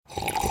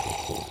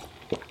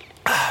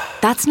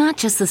That's not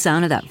just the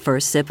sound of that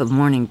first sip of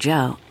Morning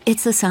Joe.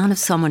 It's the sound of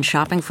someone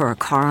shopping for a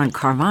car on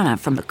Carvana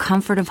from the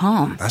comfort of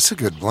home. That's a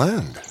good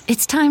blend.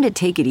 It's time to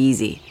take it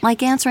easy,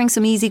 like answering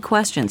some easy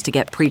questions to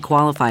get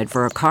pre-qualified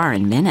for a car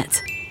in minutes.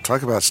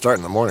 Talk about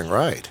starting the morning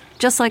right.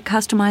 Just like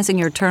customizing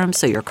your terms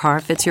so your car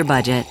fits your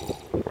budget.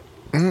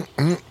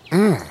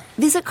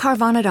 Visit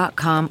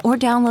Carvana.com or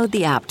download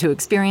the app to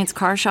experience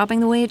car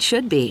shopping the way it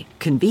should be.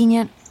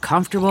 Convenient,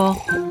 comfortable.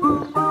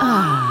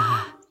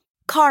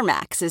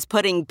 CarMax is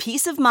putting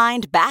peace of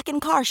mind back in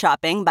car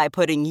shopping by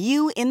putting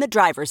you in the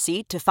driver's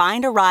seat to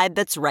find a ride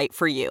that's right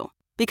for you.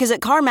 Because at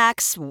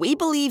CarMax, we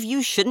believe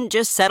you shouldn't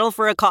just settle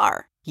for a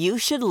car. You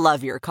should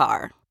love your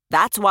car.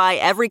 That's why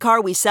every car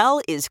we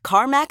sell is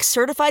CarMax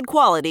certified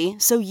quality,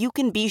 so you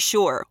can be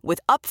sure with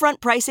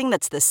upfront pricing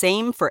that's the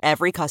same for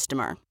every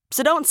customer.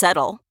 So don't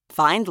settle.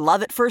 Find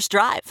love at first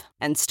drive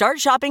and start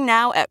shopping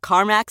now at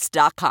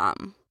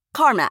CarMax.com.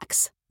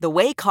 CarMax, the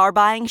way car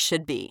buying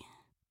should be.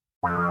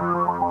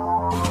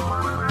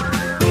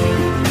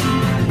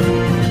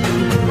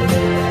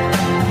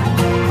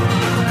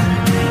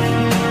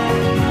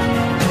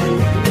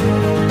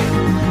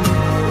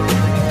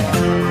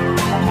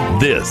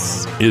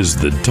 This is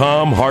the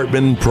Thom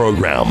Hartmann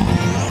Program.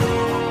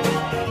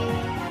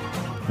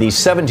 The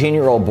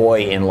 17-year-old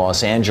boy in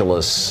Los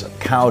Angeles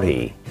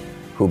County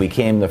who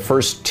became the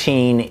first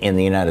teen in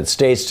the United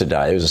States to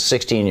die. There was a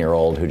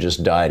 16-year-old who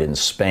just died in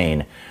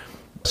Spain,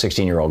 a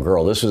 16-year-old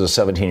girl. This was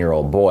a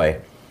 17-year-old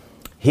boy.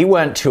 He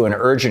went to an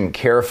urgent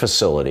care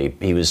facility.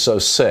 He was so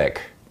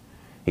sick.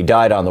 He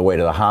died on the way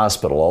to the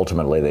hospital.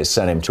 Ultimately, they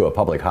sent him to a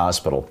public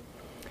hospital.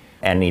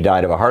 And he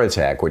died of a heart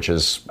attack, which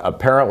is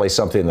apparently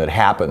something that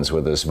happens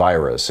with this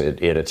virus.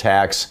 It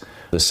attacks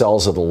the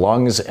cells of the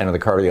lungs and of the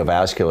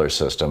cardiovascular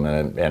system.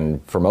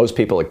 And for most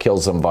people, it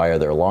kills them via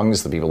their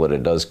lungs, the people that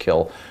it does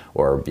kill,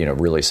 or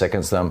really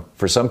sickens them.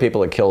 For some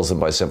people, it kills them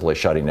by simply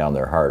shutting down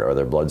their heart or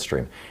their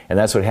bloodstream. And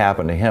that's what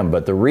happened to him.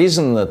 But the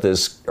reason that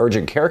this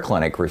urgent care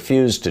clinic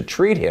refused to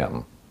treat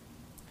him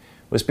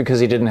was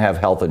because he didn't have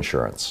health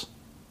insurance.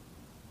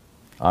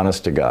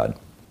 Honest to God.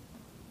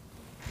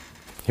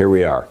 Here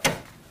we are.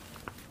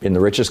 In the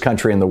richest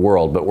country in the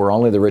world, but we're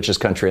only the richest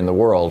country in the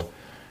world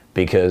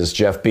because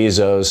Jeff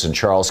Bezos and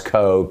Charles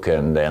Koch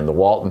and the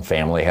Walton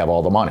family have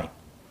all the money.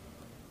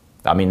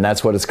 I mean,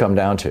 that's what it's come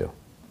down to.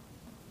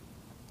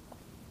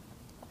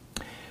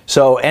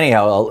 So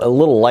anyhow, a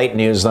little light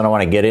news, then I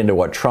want to get into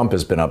what Trump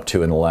has been up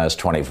to in the last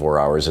 24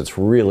 hours. It's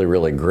really,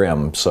 really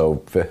grim. So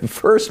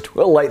first,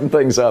 we'll lighten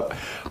things up.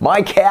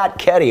 My cat,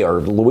 Ketty, or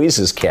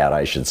Louise's cat,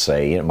 I should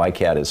say. My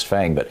cat is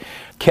Fang, but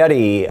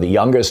Ketty, the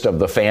youngest of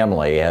the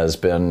family, has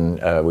been,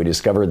 we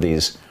discovered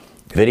these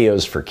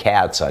videos for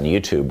cats on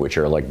YouTube, which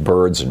are like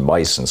birds and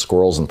mice and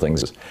squirrels and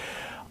things.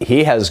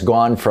 He has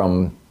gone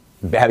from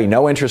having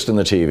no interest in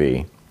the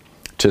TV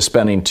to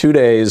spending 2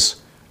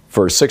 days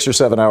for 6 or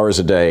 7 hours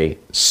a day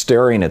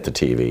staring at the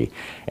TV.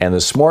 And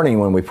this morning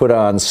when we put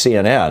on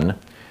CNN,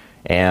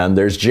 and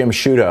there's Jim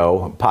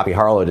Sciutto, Poppy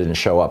Harlow didn't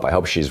show up, I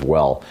hope she's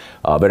well.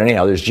 But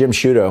anyhow, there's Jim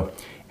Sciutto.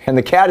 And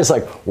the cat is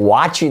like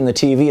watching the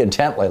TV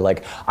intently,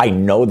 like, I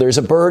know there's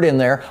a bird in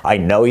there. I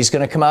know he's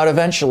going to come out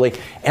eventually.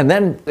 And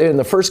then in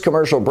the first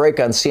commercial break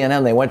on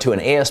CNN, they went to an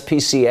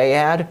ASPCA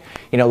ad.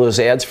 Those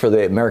ads for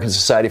the American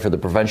Society for the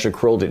Prevention of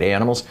Cruelty to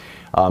Animals.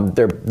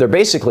 They're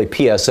basically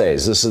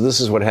PSAs.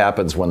 This is what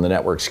happens when the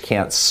networks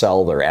can't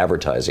sell their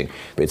advertising.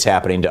 It's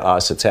happening to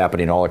us. It's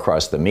happening all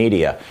across the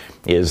media,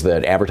 is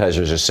that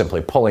advertisers are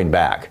simply pulling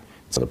back.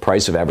 So the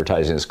price of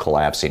advertising is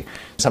collapsing.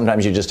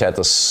 Sometimes you just have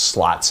to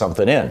slot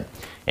something in.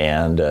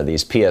 And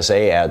these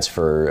PSA ads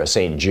for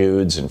St.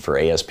 Jude's and for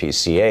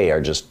ASPCA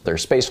are they're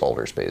space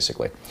holders,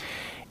 basically.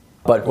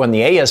 But when the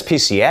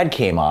ASPCA ad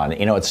came on,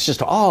 it's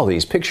just all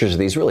these pictures of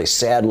these really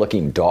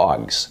sad-looking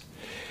dogs.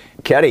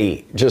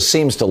 Ketty just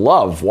seems to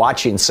love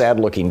watching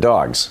sad-looking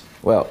dogs.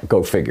 Well,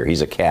 go figure,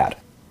 he's a cat.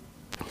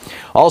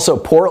 Also,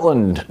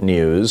 Portland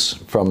news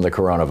from the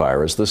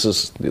coronavirus. This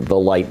is the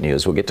light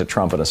news. We'll get to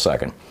Trump in a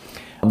second.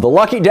 The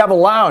Lucky Devil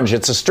Lounge,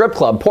 it's a strip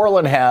club.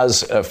 Portland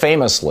has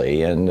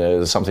famously,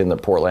 and something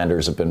that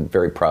Portlanders have been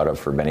very proud of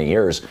for many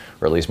years,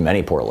 or at least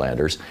many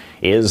Portlanders,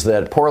 is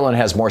that Portland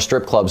has more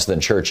strip clubs than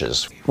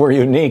churches. We're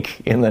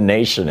unique in the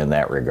nation in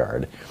that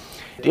regard.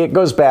 It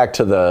goes back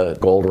to the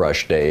gold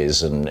rush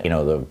days and,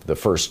 the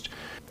first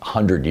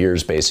 100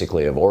 years,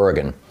 basically, of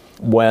Oregon,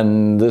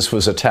 when this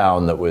was a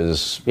town that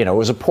was, it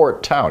was a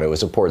port town. It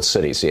was a port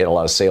city. So you had a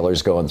lot of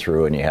sailors going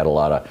through, and you had a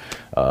lot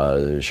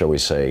of, shall we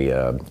say,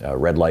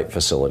 red light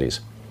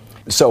facilities.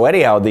 So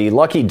anyhow, the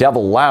Lucky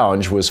Devil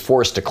Lounge was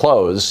forced to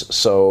close.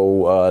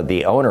 So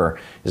the owner,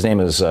 his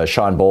name is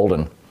Sean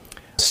Bolden,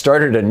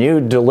 started a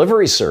new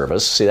delivery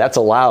service. See, that's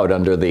allowed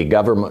under the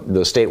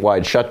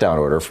statewide shutdown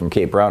order from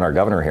Kate Brown, our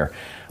governor here.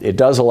 It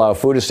does allow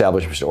food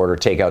establishments to order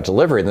takeout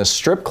delivery. And this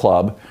strip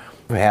club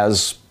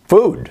has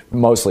food,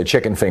 mostly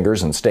chicken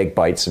fingers and steak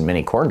bites and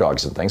mini corn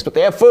dogs and things, but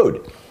they have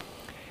food.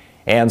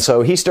 And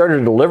so he started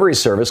a delivery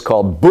service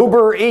called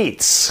Boober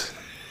Eats.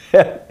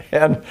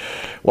 And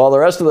while the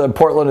rest of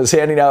Portland is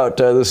handing out,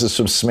 this is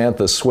from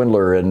Samantha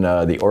Swindler in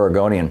the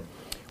Oregonian,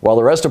 While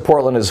the rest of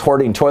Portland is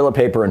hoarding toilet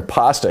paper and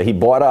pasta, he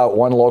bought out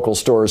one local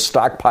store's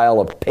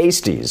stockpile of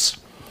pasties.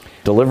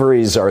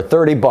 Deliveries are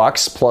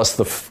 $30 plus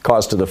the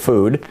cost of the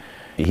food.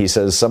 He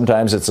says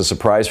sometimes it's a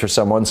surprise for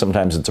someone,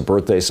 sometimes it's a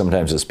birthday,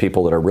 sometimes it's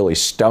people that are really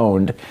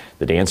stoned.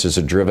 The dancers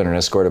are driven and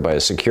escorted by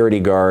a security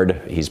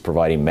guard. He's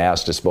providing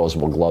masks,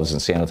 disposable gloves, and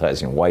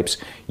sanitizing wipes.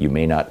 You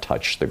may not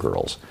touch the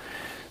girls.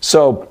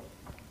 So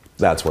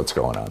that's what's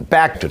going on.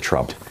 Back to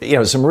Trump.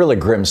 Some really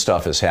grim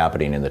stuff is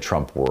happening in the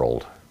Trump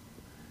world.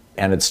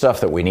 And it's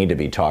stuff that we need to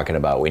be talking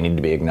about, we need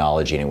to be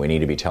acknowledging, and we need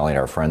to be telling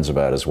our friends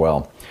about as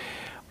well.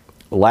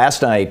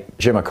 Last night,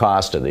 Jim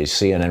Acosta, the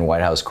CNN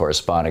White House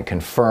correspondent,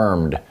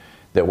 confirmed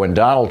that when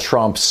Donald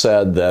Trump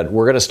said that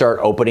we're going to start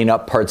opening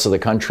up parts of the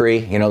country,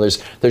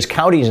 there's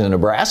counties in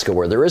Nebraska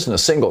where there isn't a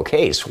single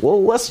case.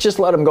 Well, let's just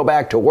let them go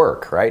back to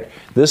work, right?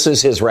 This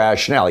is his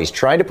rationale. He's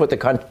trying to put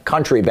the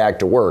country back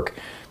to work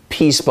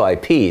piece by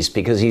piece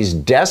because he's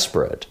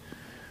desperate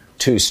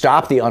to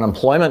stop the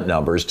unemployment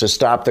numbers, to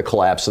stop the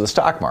collapse of the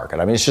stock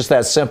market. I mean, it's just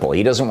that simple.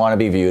 He doesn't want to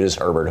be viewed as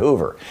Herbert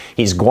Hoover.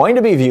 He's going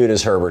to be viewed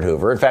as Herbert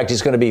Hoover. In fact,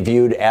 he's going to be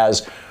viewed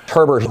as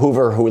Herbert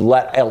Hoover, who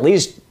let at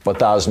least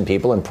 1,000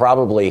 people and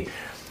probably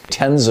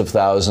tens of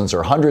thousands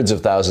or hundreds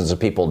of thousands of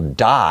people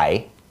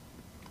die.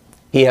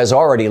 He has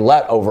already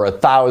let over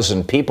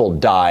 1,000 people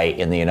die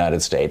in the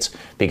United States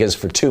because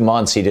for 2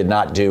 months he did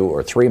not do,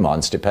 or 3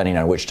 months, depending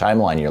on which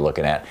timeline you're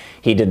looking at,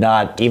 he did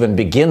not even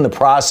begin the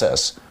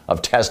process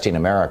of testing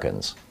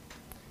Americans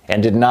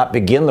and did not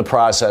begin the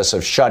process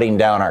of shutting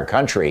down our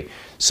country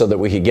so that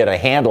we could get a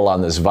handle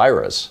on this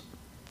virus.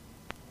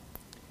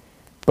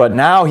 But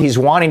now he's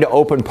wanting to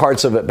open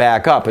parts of it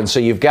back up. And so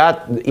you've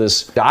got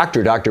this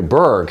doctor, Dr.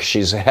 Berg,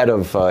 she's head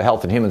of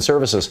Health and Human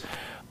Services.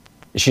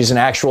 She's an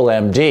actual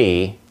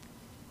MD.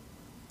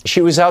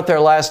 She was out there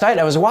last night.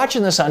 I was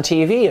watching this on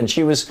TV, and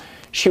she was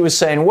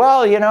saying,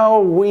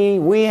 well,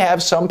 we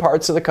have some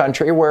parts of the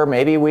country where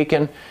maybe we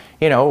can,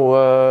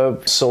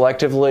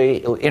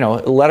 selectively,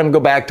 let them go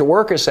back to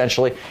work,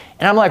 essentially.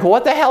 And I'm like,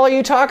 what the hell are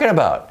you talking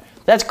about?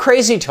 That's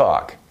crazy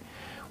talk.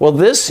 Well,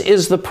 this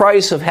is the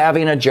price of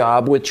having a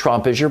job with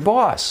Trump as your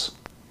boss,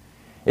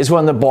 is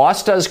when the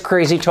boss does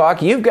crazy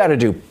talk, you've got to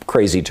do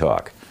crazy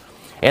talk.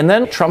 And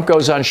then Trump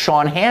goes on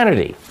Sean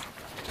Hannity.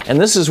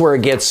 And this is where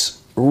it gets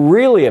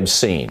really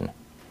obscene.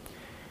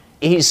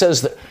 He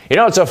says that,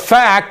 it's a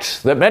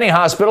fact that many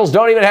hospitals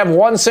don't even have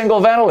one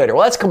single ventilator.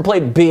 Well, that's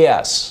complete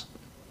BS.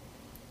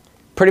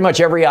 Pretty much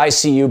every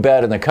ICU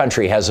bed in the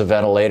country has a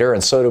ventilator,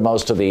 and so do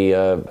most of the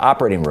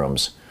operating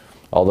rooms,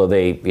 although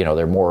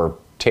they're more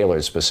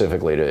tailored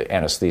specifically to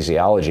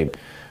anesthesiology.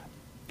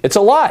 It's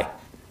a lie.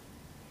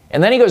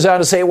 And then he goes on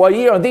to say,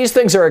 well, these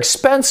things are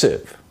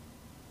expensive.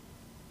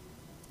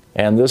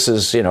 And this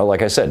is,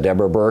 like I said,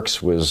 Deborah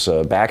Birx was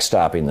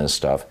backstopping this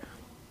stuff.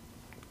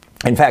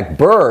 In fact,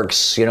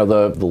 Birx,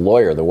 the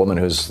lawyer, the woman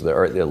who's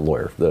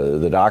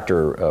the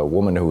doctor,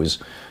 woman who was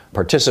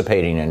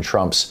participating in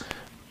Trump's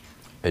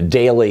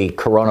daily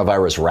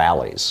coronavirus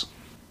rallies,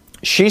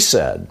 she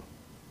said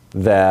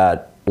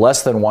that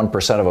less than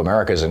 1% of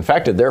America is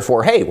infected.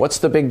 Therefore, hey, what's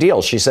the big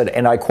deal? She said,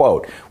 and I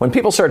quote, when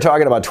people start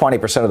talking about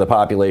 20% of the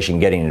population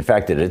getting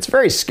infected, it's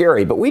very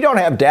scary, but we don't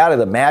have data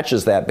that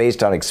matches that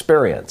based on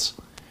experience.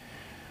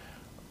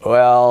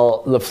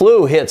 Well, the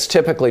flu hits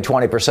typically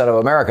 20% of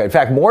America. In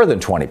fact, more than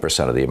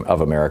 20%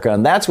 of America,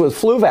 and that's with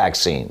flu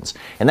vaccines,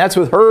 and that's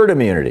with herd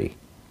immunity.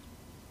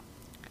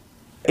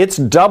 It's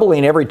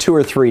doubling every 2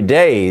 or 3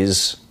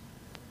 days.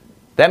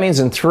 That means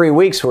in 3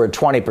 weeks we're at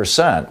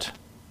 20%.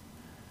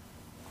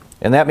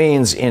 And that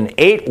means in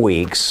 8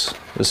 weeks,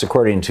 this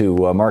according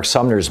to Mark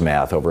Sumner's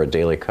math over at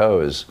Daily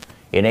Kos,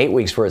 in 8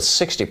 weeks we're at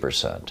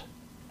 60%.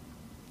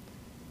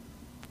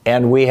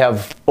 And we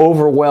have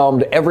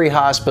overwhelmed every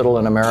hospital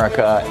in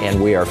America,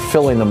 and we are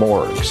filling the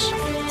morgues.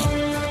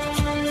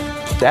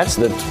 That's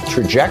the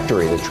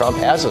trajectory that Trump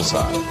has us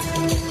on.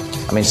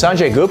 I mean,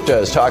 Sanjay Gupta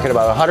is talking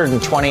about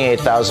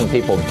 128,000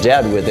 people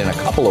dead within a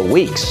couple of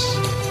weeks,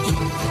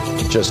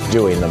 just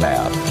doing the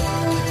math.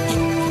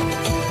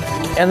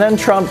 And then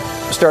Trump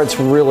starts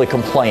really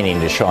complaining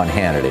to Sean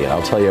Hannity, and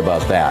I'll tell you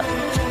about that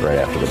right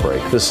after the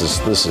break. This is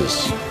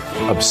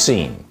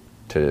obscene,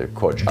 to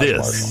quote Josh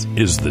Marshall. This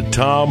is the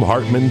Thom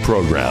Hartmann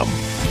Program.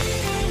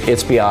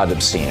 It's beyond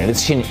obscene, and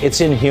it's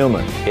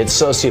inhuman, it's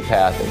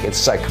sociopathic, it's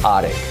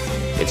psychotic,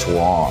 it's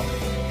wrong.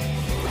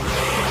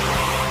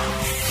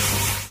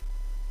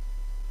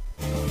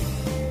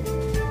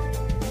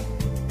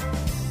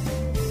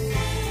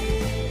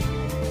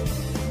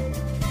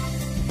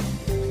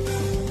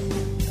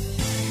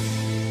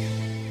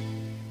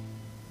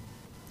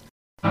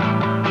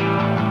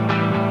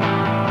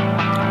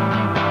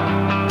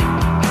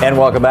 And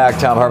welcome back.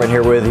 Thom Hartmann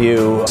here with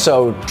you.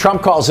 So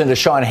Trump calls into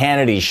Sean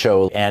Hannity's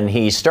show, and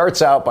he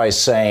starts out by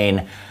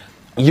saying,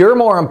 you're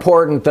more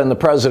important than the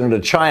president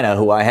of China,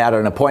 who I had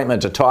an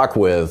appointment to talk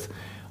with.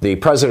 The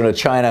president of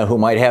China, who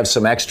might have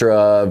some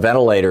extra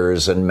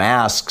ventilators and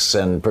masks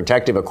and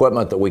protective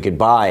equipment that we could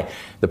buy.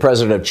 The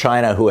president of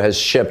China, who has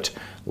shipped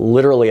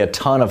literally a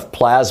ton of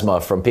plasma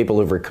from people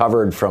who've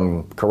recovered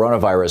from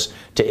coronavirus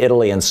to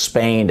Italy and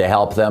Spain to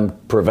help them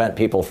prevent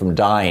people from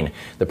dying.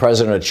 The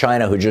president of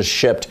China, who just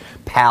shipped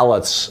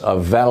pallets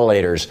of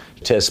ventilators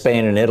to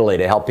Spain and Italy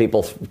to help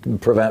people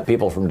prevent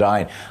people from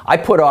dying. I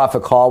put off a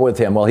call with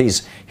him. Well,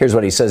 here's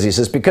what he says. He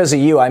says, because of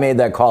you, I made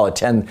that call at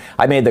 10.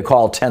 I made the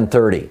call at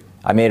 10:30.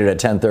 I made it at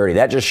 10:30.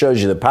 That just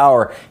shows you the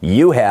power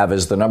you have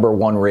as the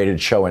 #1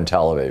 rated show in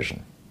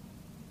television.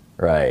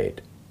 Right.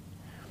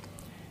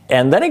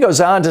 And then he goes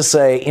on to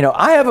say,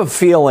 I have a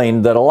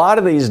feeling that a lot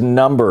of these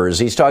numbers,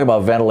 he's talking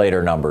about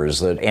ventilator numbers,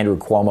 that Andrew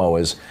Cuomo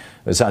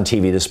was on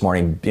TV this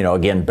morning,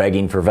 again,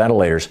 begging for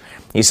ventilators.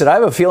 He said, I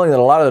have a feeling that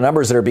a lot of the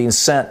numbers that are being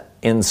sent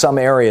in some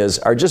areas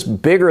are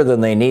just bigger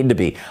than they need to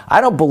be.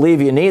 I don't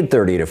believe you need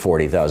 30 to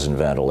 40,000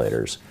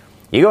 ventilators.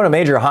 You go to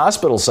major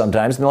hospitals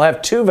sometimes and they'll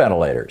have 2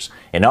 ventilators.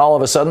 And all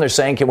of a sudden they're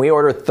saying, can we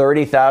order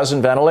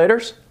 30,000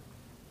 ventilators?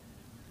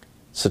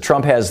 So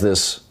Trump has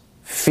this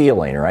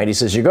feeling, right? He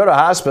says, you go to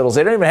hospitals,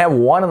 they don't even have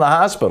one in the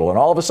hospital, and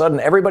all of a sudden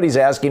everybody's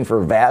asking for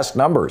vast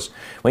numbers.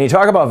 When you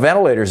talk about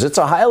ventilators, it's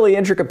a highly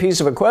intricate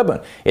piece of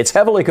equipment. It's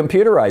heavily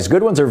computerized.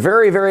 Good ones are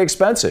very, very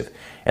expensive.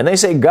 And they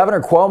say Governor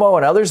Cuomo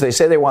and others, they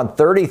say they want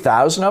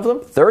 30,000 of them.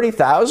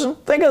 30,000?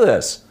 Think of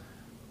this.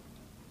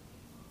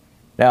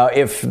 Now,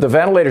 if the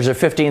ventilators are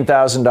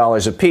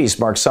 $15,000 a piece,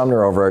 Mark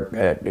Sumner over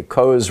at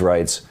Coase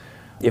writes,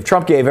 if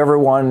Trump gave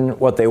everyone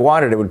what they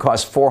wanted, it would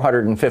cost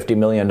 $450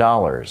 million.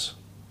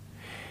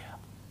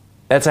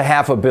 That's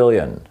 $500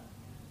 million.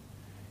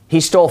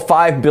 He stole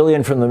 $5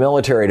 billion from the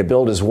military to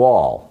build his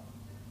wall.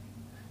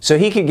 So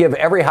he could give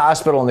every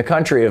hospital in the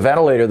country a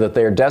ventilator that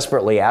they're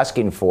desperately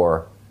asking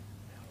for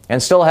and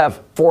still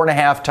have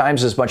 4.5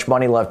 times as much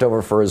money left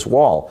over for his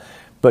wall.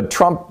 But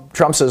Trump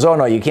says, oh,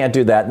 no, you can't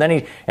do that.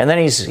 And then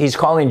he's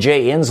calling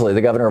Jay Inslee,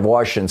 the governor of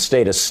Washington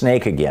State, a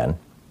snake again.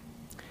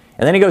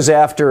 And then he goes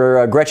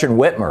after Gretchen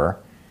Whitmer.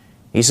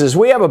 He says,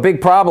 we have a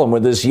big problem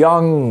with this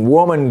young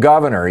woman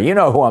governor. You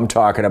know who I'm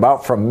talking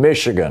about, from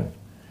Michigan.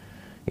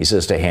 He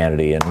says to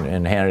Hannity,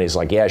 and Hannity's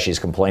like, yeah, she's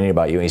complaining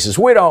about you. And he says,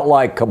 we don't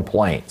like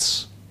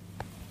complaints.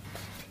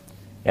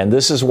 And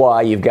this is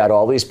why you've got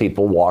all these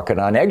people walking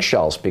on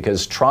eggshells,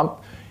 because Trump,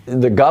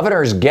 the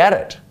governors get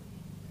it.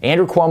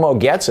 Andrew Cuomo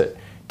gets it.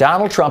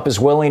 Donald Trump is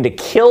willing to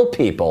kill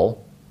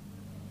people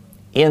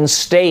in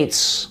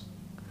states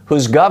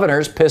whose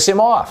governors piss him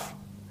off.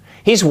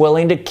 He's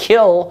willing to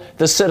kill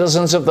the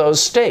citizens of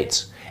those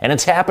states. And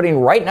it's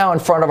happening right now in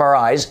front of our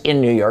eyes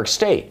in New York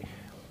State.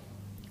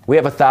 We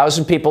have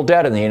 1,000 people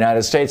dead in the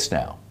United States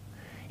now.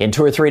 In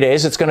 2 or 3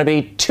 days, it's going to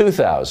be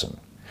 2,000.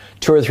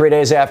 2 or 3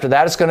 days after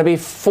that, it's going to be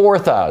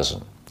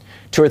 4,000.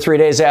 2 or 3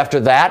 days after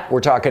that,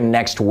 we're talking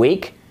next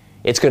week,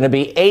 it's going to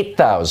be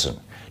 8,000.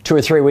 2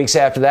 or 3 weeks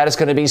after that, it's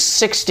going to be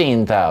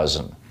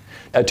 16,000.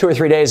 2 or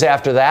 3 days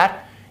after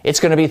that, it's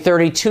going to be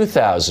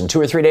 32,000. 2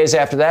 or 3 days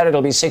after that,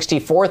 it'll be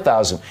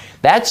 64,000.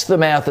 That's the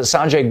math that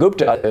Sanjay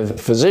Gupta, a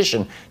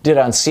physician, did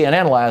on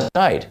CNN last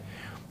night.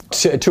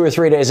 2 or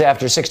 3 days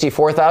after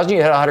 64,000,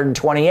 you had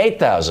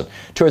 128,000.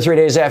 2 or 3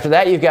 days after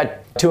that, you've got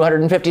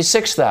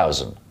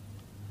 256,000. A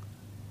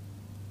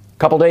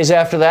couple days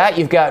after that,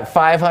 you've got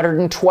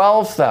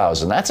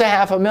 512,000. That's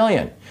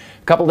 $500,000. A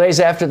couple days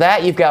after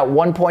that, you've got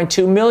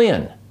 1.2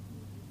 million.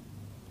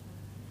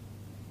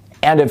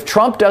 And if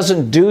Trump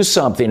doesn't do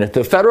something, if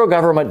the federal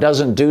government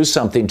doesn't do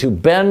something to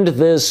bend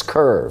this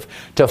curve,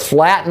 to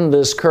flatten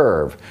this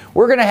curve,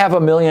 we're going to have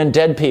 1 million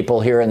dead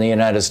people here in the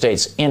United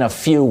States in a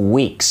few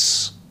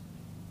weeks.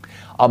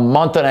 A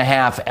month and a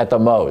half at the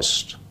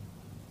most.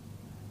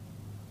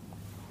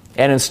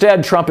 And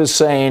instead, Trump is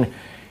saying,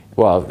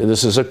 well,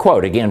 this is a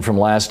quote again from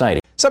last night.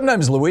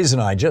 Sometimes Louise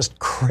and I just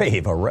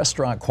crave a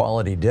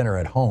restaurant-quality dinner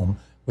at home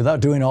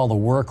without doing all the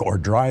work or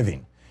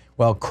driving.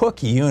 Well,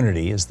 Cook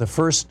Unity is the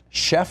first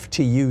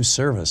chef-to-you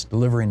service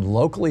delivering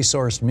locally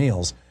sourced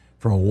meals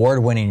from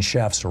award-winning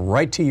chefs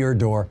right to your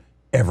door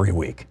every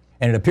week.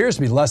 And it appears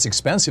to be less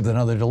expensive than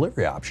other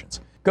delivery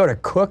options. Go to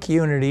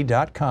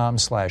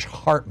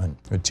cookunity.com/Hartman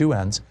with 2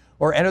 N's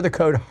or enter the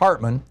code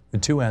Hartman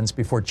with 2 N's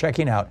before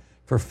checking out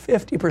for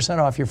 50%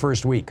 off your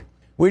first week.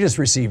 We just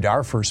received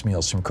our first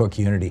meals from Cook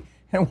Unity,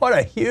 and what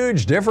a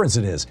huge difference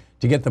it is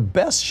to get the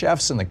best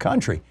chefs in the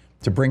country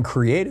to bring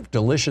creative,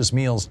 delicious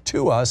meals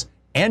to us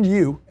and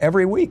you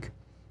every week.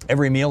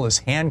 Every meal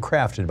is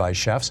handcrafted by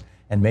chefs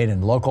and made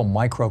in local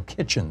micro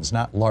kitchens,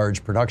 not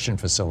large production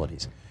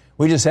facilities.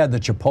 We just had the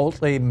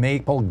Chipotle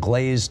maple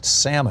glazed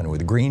salmon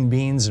with green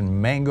beans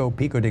and mango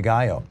pico de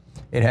gallo.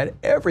 It had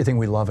everything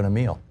we love in a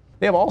meal.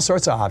 They have all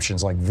sorts of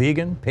options like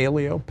vegan,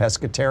 paleo,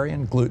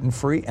 pescatarian,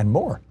 gluten-free, and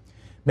more.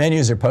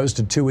 Menus are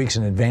posted 2 weeks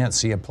in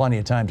advance, so you have plenty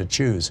of time to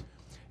choose.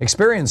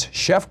 Experience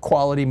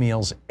chef-quality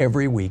meals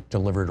every week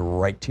delivered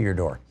right to your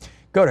door.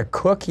 Go to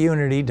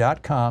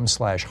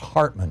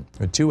cookunity.com/Hartman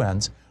with 2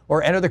 N's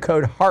or enter the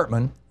code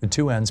Hartman with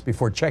 2 N's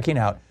before checking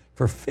out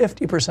for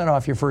 50%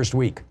 off your first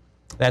week.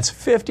 That's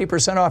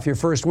 50% off your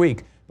first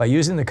week by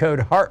using the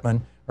code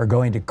Hartman or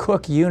going to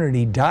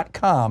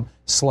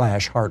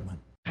cookunity.com/Hartman.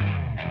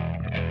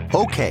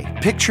 Okay,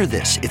 picture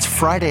this. It's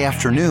Friday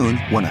afternoon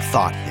when a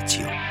thought hits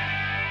you.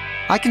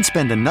 I can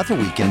spend another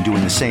weekend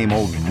doing the same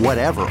old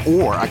whatever,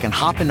 or I can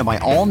hop into my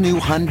all-new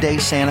Hyundai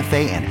Santa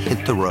Fe and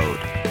hit the road.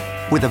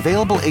 With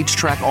available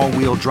H-Track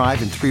all-wheel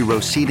drive and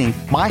 3-row seating,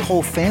 my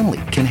whole family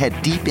can head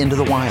deep into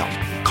the wild.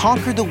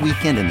 Conquer the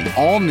weekend in the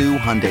all-new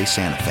Hyundai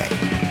Santa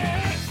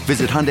Fe.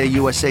 Visit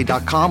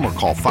HyundaiUSA.com or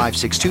call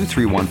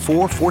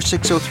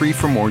 562-314-4603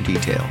 for more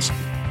details.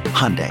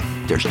 Hyundai,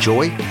 there's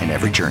joy in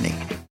every journey.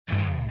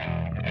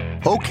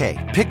 Okay,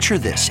 picture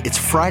this. It's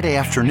Friday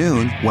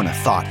afternoon when a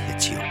thought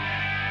hits you.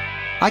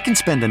 I can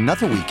spend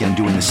another weekend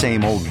doing the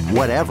same old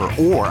whatever,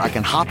 or I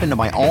can hop into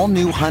my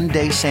all-new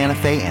Hyundai Santa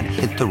Fe and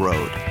hit the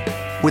road.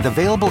 With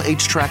available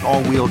H-Track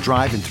all-wheel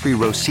drive and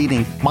 3-row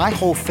seating, my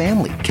whole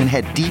family can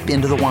head deep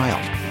into the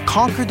wild.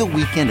 Conquer the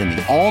weekend in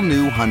the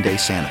all-new Hyundai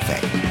Santa Fe.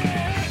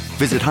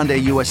 Visit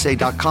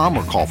HyundaiUSA.com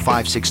or call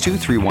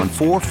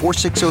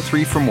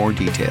 562-314-4603 for more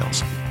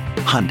details.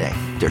 Hyundai,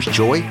 there's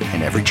joy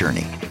in every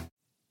journey.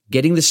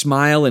 Getting the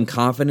smile and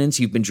confidence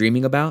you've been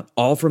dreaming about,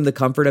 all from the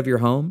comfort of your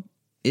home,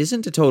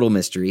 isn't a total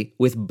mystery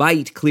with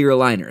Bite Clear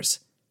Aligners.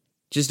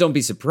 Just don't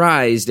be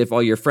surprised if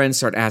all your friends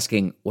start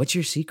asking, "What's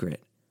your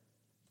secret?"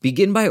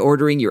 Begin by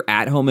ordering your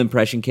at-home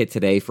impression kit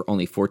today for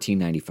only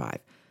 $14.95.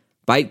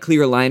 Bite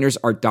Clear Aligners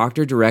are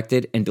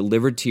doctor-directed and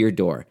delivered to your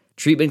door.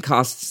 Treatment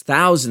costs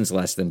thousands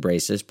less than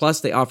braces, plus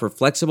they offer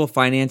flexible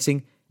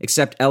financing,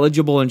 accept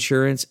eligible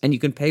insurance, and you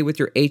can pay with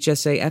your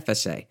HSA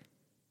FSA.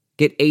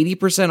 Get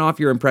 80% off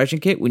your impression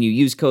kit when you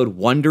use code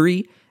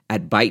WONDERY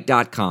at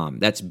Byte.com.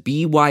 That's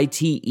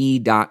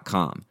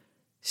BYTE.com.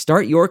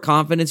 Start your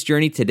confidence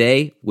journey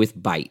today with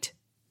Byte.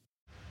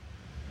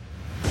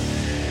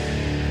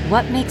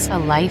 What makes a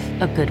life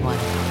a good one?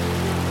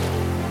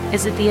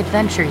 Is it the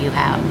adventure you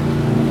have?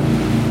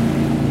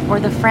 Or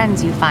the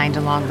friends you find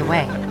along the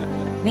way?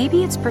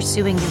 Maybe it's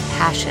pursuing your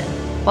passion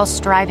while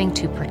striving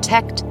to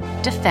protect,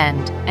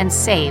 defend, and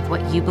save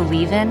what you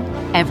believe in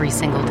every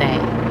single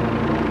day.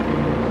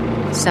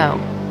 So,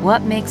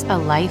 what makes a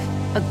life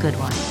a good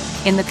one?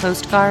 In the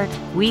Coast Guard,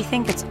 we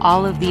think it's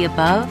all of the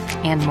above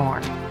and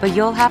more, but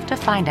you'll have to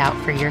find out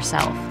for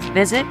yourself.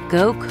 Visit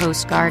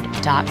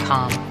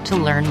gocoastguard.com to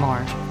learn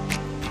more.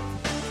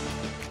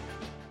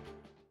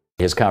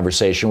 His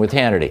conversation with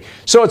Hannity.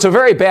 So it's a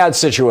very bad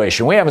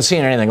situation. We haven't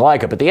seen anything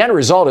like it, but the end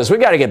result is we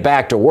got to get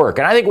back to work.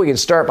 And I think we can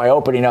start by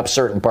opening up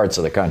certain parts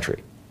of the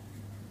country.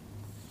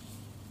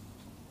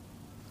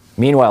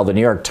 Meanwhile, the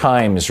New York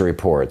Times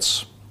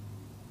reports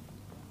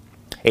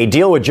a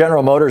deal with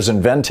General Motors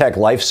and Ventec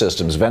Life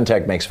Systems,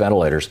 Ventec makes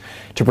ventilators,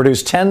 to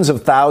produce tens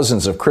of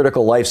thousands of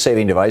critical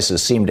life-saving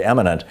devices seemed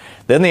imminent.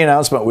 Then the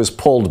announcement was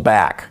pulled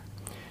back.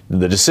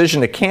 The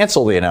decision to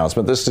cancel the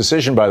announcement, this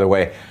decision, by the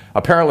way,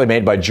 apparently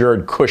made by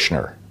Jared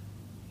Kushner.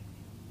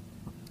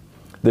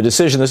 The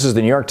decision, this is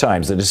the New York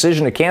Times, the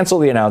decision to cancel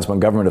the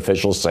announcement, government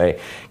officials say,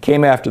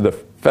 came after the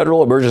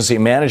Federal Emergency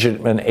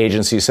Management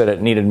Agency said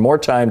it needed more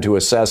time to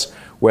assess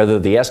whether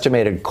the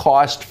estimated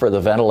cost for the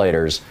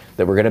ventilators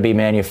that were going to be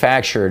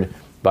manufactured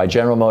by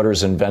General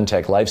Motors and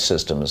Ventec Life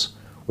Systems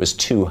was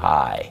too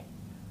high.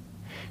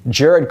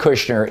 Jared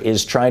Kushner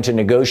is trying to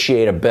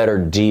negotiate a better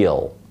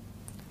deal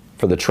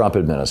for the Trump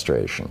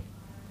administration.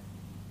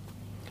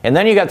 And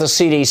then you got the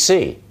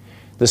CDC.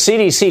 The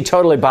CDC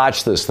totally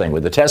botched this thing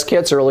with the test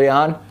kits early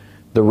on.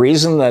 The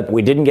reason that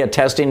we didn't get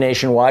testing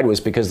nationwide was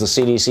because the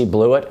CDC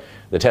blew it.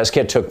 The test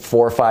kit took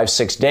 4, 5,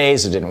 6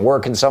 days. It didn't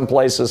work in some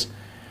places.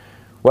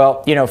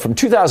 Well, you know, from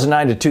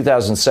 2009 to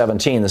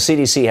 2017, the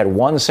CDC had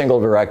one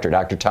single director,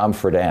 Dr. Tom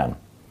Frieden.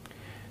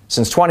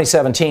 Since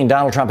 2017,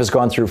 Donald Trump has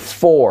gone through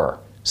 4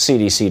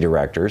 CDC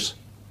directors.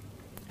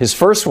 His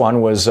first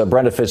one was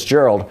Brenda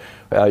Fitzgerald.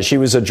 She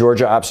was a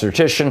Georgia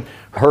obstetrician.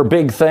 Her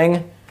big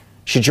thing,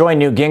 she joined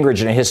Newt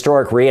Gingrich in a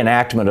historic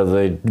reenactment of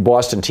the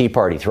Boston Tea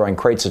Party, throwing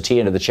crates of tea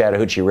into the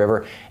Chattahoochee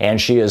River,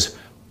 and she is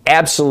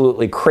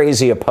absolutely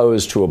crazy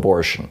opposed to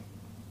abortion.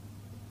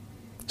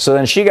 So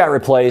then she got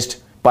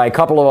replaced by a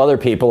couple of other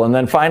people, and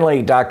then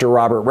finally Dr.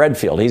 Robert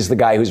Redfield. He's the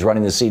guy who's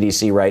running the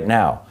CDC right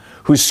now,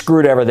 who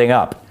screwed everything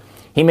up.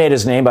 He made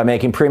his name by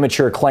making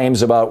premature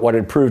claims about what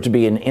had proved to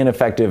be an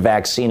ineffective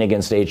vaccine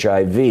against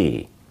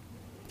HIV.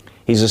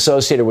 He's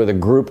associated with a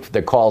group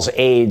that calls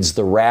AIDS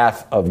the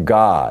wrath of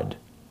God.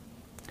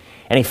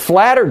 And he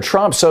flattered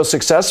Trump so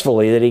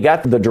successfully that he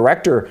got the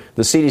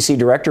CDC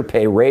director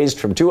pay raised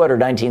from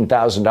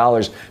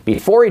 $219,000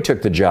 before he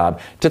took the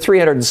job to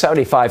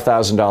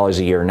 $375,000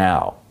 a year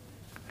now.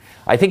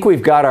 I think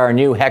we've got our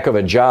new heck of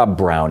a job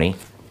brownie.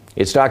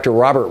 It's Dr.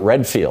 Robert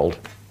Redfield,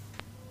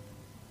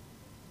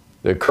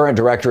 the current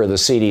director of the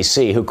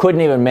CDC, who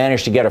couldn't even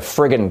manage to get a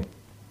friggin'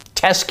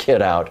 test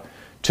kit out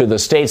to the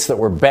states that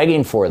were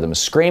begging for them,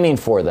 screaming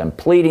for them,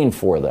 pleading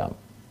for them.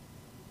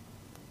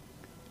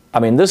 I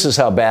mean, this is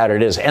how bad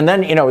it is. And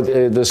then, you know,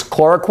 this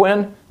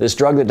chloroquine, this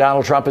drug that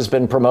Donald Trump has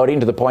been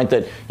promoting to the point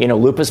that, you know,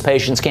 lupus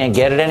patients can't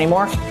get it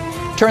anymore.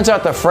 Turns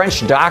out the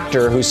French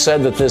doctor who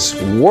said that this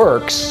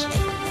works,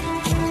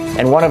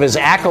 and one of his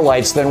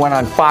acolytes then went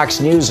on Fox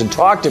News and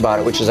talked about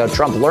it, which is how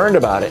Trump learned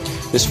about it.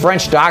 This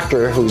French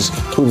doctor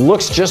who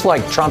looks just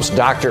like Trump's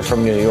doctor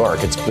from New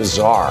York. It's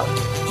bizarre.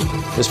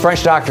 This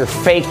French doctor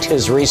faked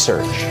his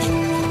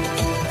research.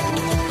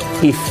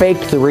 He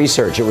faked the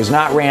research. It was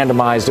not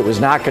randomized, it was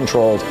not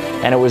controlled,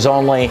 and it was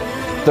only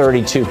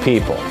 32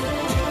 people.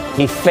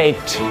 He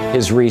faked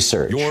his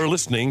research. You're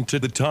listening to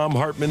the Thom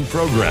Hartmann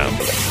Program.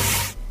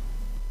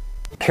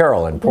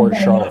 Carol in Port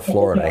Charlotte,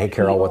 Florida. Hey,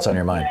 Carol, what's on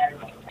your mind?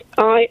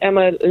 I am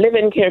a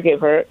live-in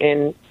caregiver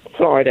in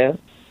Florida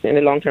in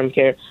the long-term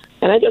care,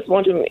 and I just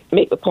want to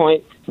make the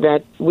point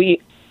that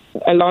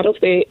a lot of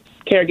the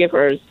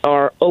caregivers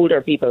are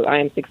older people. I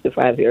am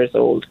 65 years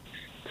old.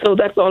 So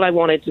that's all I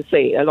wanted to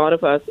say. A lot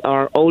of us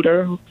are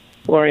older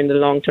who are in the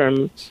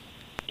long-term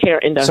care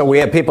industry. So we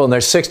have people in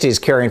their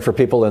 60s caring for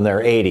people in their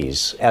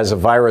 80s as a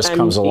virus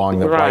comes along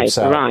that wipes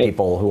out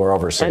people who are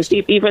over 60.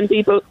 And even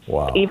people,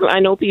 I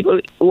know people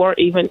who are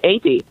even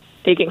 80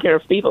 taking care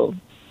of people.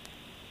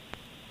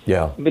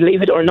 Yeah.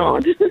 Believe it or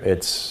not.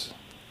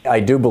 I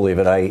do believe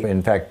it.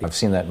 In fact, I've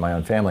seen that in my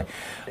own family.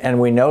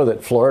 And we know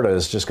that Florida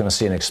is just going to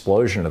see an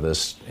explosion of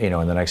this, in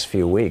the next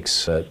few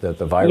weeks, that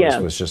the virus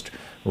was just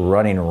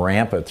running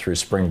rampant through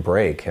spring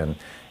break.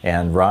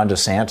 And Ron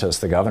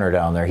DeSantis, the governor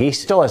down there, he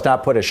still has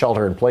not put a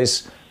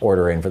shelter-in-place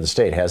order in for the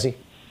state, has he? To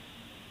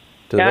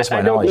the best of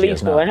my knowledge, he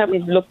has not. I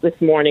haven't looked this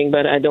morning,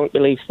 but I don't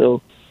believe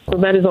so. So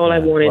that is all I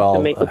wanted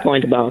to make a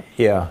point about.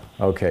 Yeah,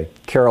 okay.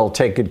 Carol,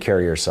 take good care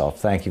of yourself.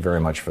 Thank you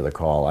very much for the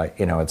call.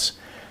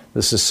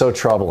 This is so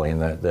troubling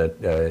that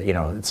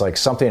it's like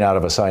something out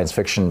of a science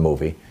fiction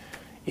movie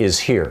is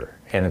here,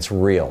 and it's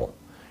real.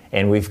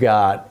 And we've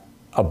got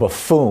a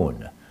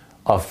buffoon,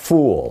 a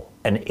fool,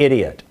 an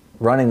idiot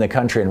running the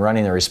country and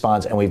running the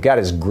response, and we've got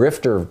his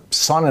grifter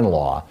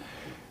son-in-law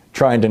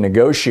trying to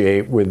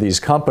negotiate with these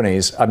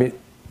companies. I mean,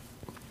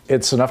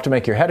 it's enough to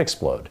make your head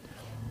explode.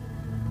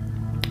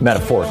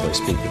 Metaphorically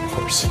speaking, of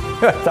course.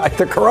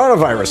 The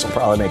coronavirus will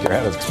probably make your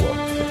head explode.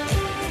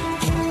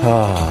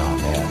 Oh,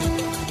 man.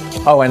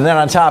 Oh, and then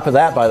on top of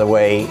that, by the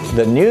way,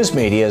 the news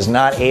media is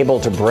not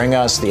able to bring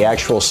us the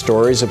actual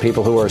stories of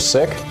people who are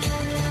sick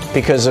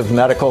because of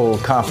medical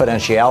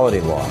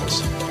confidentiality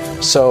laws.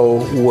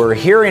 So we're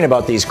hearing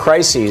about these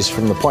crises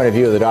from the point of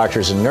view of the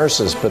doctors and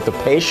nurses, but the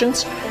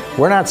patients,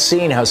 we're not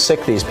seeing how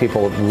sick these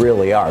people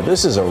really are.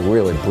 This is a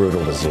really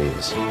brutal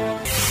disease.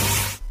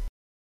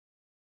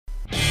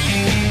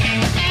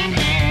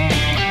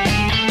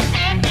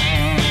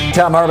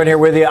 Thom Hartmann here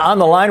with you. On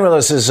the line with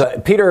us is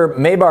Peter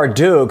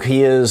Maybarduk.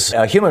 He is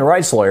a human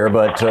rights lawyer,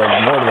 but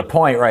more to the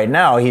point right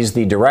now, he's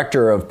the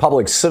director of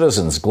Public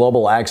Citizens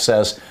Global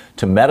Access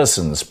to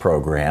Medicines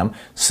Program.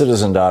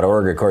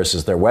 Citizen.org, of course,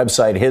 is their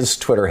website. His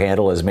Twitter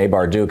handle is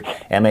Maybarduk,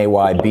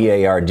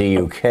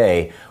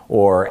 Maybarduk,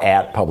 or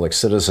at Public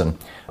Citizen.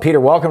 Peter,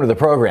 welcome to the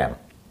program.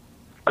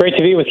 Great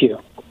to be with you.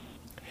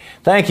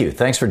 Thank you.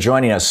 Thanks for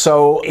joining us.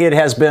 So it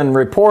has been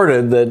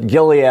reported that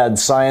Gilead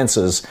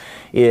Sciences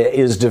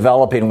is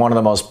developing one of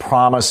the most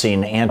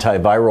promising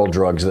antiviral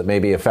drugs that may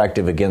be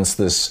effective against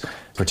this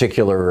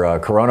particular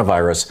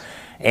coronavirus.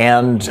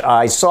 And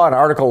I saw an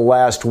article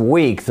last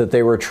week that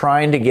they were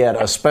trying to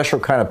get a special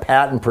kind of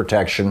patent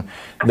protection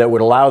that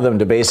would allow them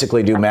to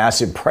basically do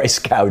massive price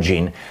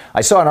gouging.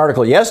 I saw an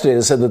article yesterday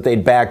that said that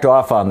they'd backed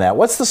off on that.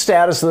 What's the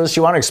status of this?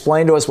 You want to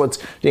explain to us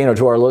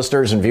to our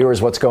listeners and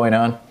viewers what's going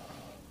on?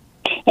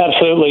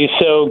 Absolutely.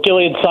 So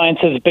Gilead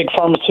Sciences, a big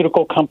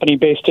pharmaceutical company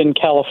based in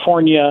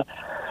California,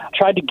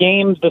 tried to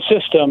game the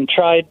system,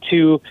 tried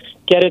to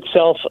get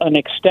itself an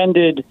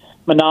extended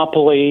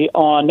monopoly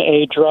on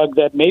a drug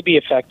that may be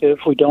effective.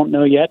 We don't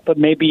know yet, but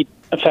may be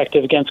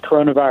effective against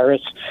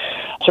coronavirus.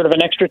 Sort of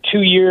an extra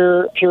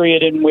 2-year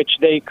period in which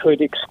they could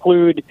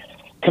exclude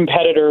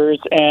competitors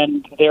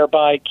and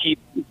thereby keep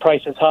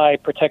prices high,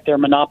 protect their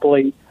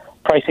monopoly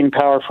pricing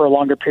power for a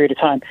longer period of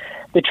time.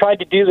 They tried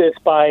to do this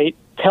by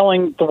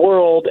telling the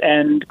world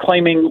and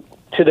claiming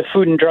to the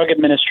Food and Drug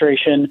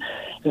Administration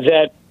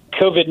that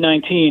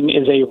COVID-19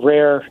 is a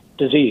rare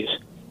disease.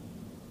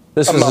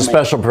 This is a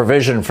special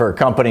provision for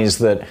companies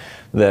that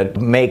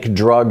make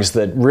drugs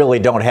that really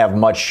don't have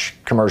much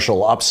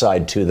commercial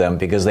upside to them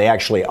because they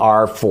actually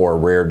are for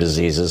rare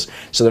diseases.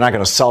 So they're not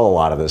going to sell a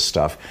lot of this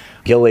stuff.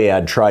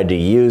 Gilead tried to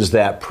use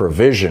that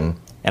provision.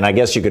 And I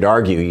guess you could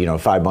argue,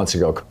 5 months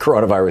ago,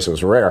 coronavirus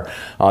was rare.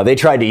 They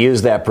tried to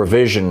use that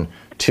provision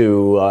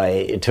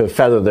to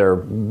feather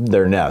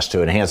their nest,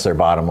 to enhance their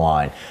bottom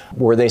line.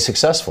 Were they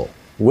successful?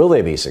 Will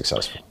they be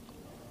successful?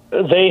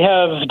 They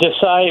have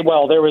decided.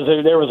 Well, there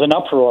was an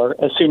uproar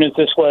as soon as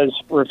this was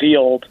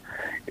revealed.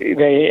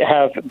 They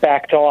have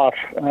backed off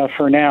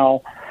for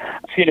now.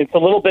 It's a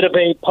little bit of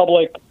a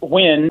public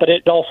win, but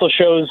it also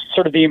shows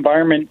sort of the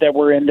environment that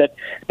we're in, that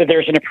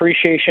there's an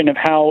appreciation of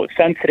how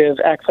sensitive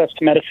access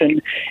to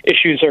medicine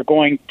issues are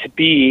going to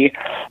be,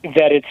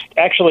 that it's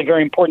actually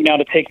very important now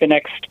to take the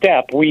next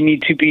step. We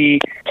need to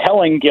be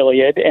telling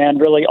Gilead and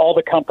really all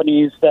the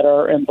companies that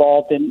are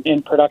involved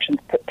in production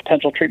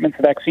potential treatments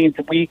and vaccines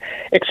that we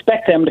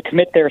expect them to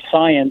commit their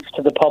science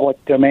to the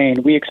public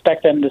domain. We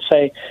expect them to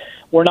say,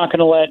 we're not going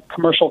to let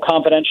commercial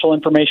confidential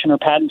information or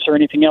patents or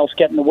anything else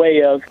get in the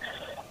way of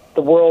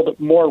the world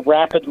more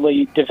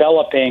rapidly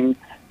developing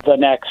the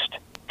next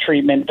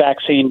treatment,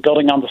 vaccine,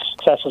 building on the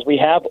successes we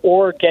have,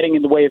 or getting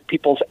in the way of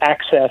people's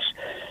access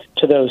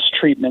to those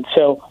treatments.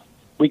 So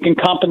We can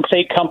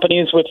compensate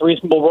companies with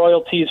reasonable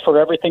royalties for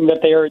everything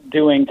that they are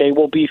doing. They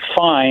will be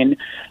fine,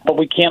 but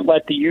we can't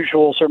let the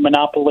usual sort of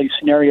monopoly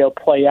scenario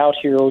play out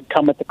here. It would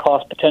come at the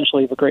cost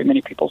potentially of a great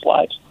many people's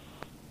lives.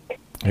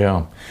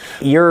 Yeah.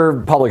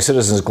 You're Public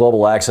Citizens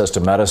Global Access to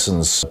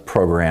Medicines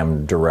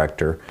Program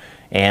Director,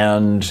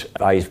 and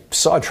I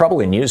saw a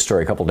troubling news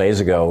story a couple days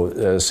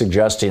ago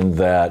suggesting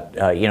that,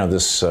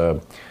 this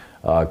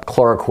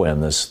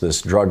chloroquine,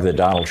 this drug that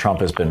Donald Trump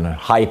has been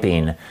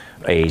hyping,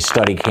 a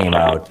study came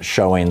out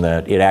showing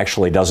that it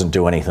actually doesn't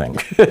do anything.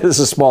 This is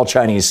a small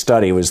Chinese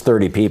study. It was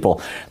 30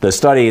 people. The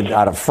study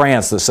out of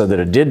France that said that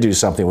it did do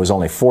something was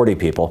only 40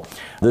 people.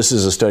 This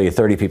is a study of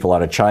 30 people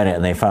out of China,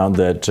 and they found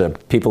that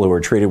people who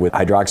were treated with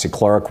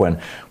hydroxychloroquine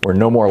were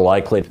no more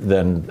likely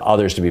than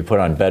others to be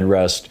put on bed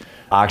rest,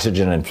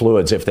 oxygen, and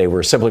fluids. If they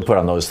were simply put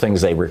on those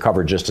things, they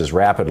recovered just as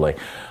rapidly.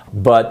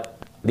 But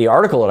the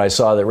article that I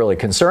saw that really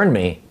concerned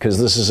me, because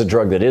this is a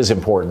drug that is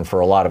important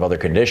for a lot of other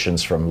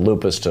conditions, from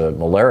lupus to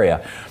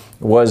malaria,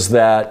 was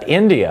that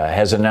India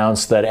has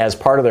announced that as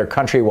part of their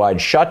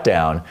countrywide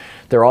shutdown,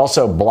 they're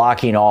also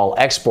blocking all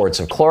exports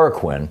of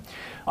chloroquine.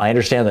 I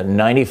understand that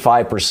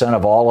 95%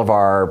 of all of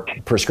our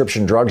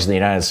prescription drugs in the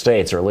United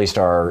States, or at least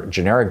our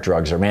generic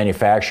drugs, are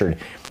manufactured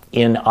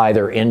in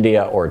either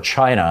India or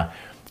China.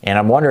 And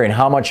I'm wondering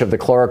how much of the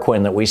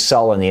chloroquine that we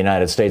sell in the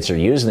United States or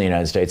use in the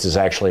United States is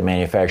actually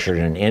manufactured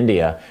in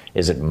India.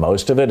 Is it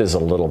most of it? Is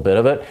it a little bit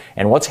of it?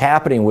 And what's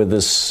happening with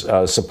this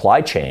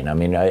supply chain? I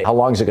mean, how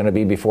long is it going to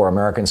be before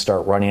Americans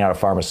start running out of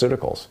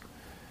pharmaceuticals?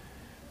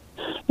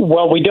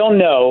 Well, we don't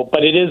know,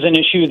 but it is an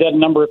issue that a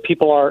number of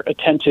people are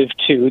attentive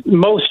to.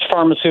 Most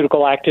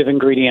pharmaceutical active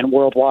ingredient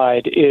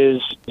worldwide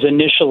is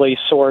initially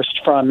sourced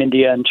from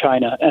India and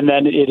China, and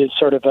then it is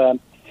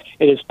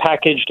it is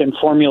packaged and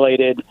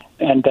formulated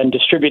and then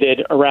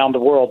distributed around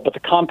the world. But the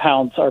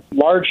compounds are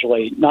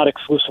largely, not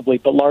exclusively,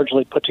 but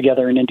largely put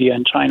together in India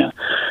and China.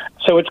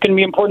 So it's going to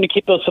be important to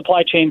keep those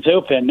supply chains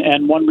open.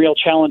 And one real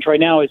challenge right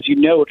now, as you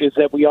note, is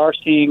that we are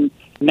seeing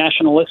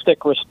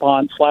nationalistic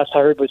response. Last I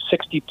heard was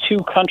 62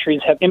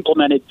 countries have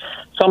implemented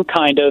some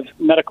kind of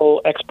medical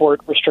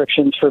export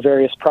restrictions for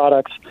various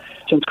products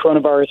since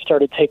coronavirus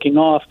started taking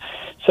off.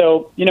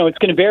 So, it's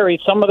going to vary.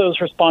 Some of those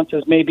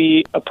responses may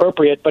be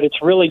appropriate, but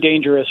it's really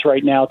dangerous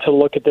right now to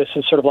look at this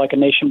as sort of like a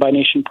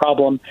nation-by-nation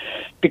problem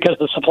because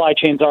the supply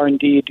chains are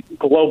indeed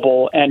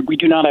global, and we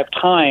do not have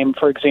time,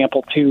 for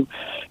example, to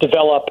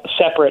develop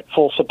separate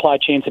full supply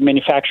chains and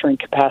manufacturing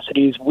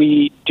capacities.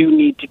 We do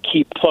need to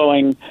keep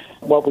flowing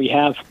what we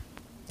have.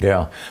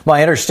 Yeah.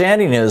 My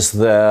understanding is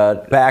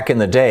that back in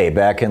the day,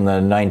 back in the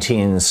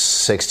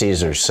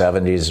 1960s or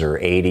 70s or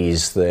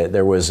 80s,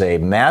 there was a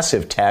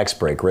massive tax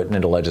break written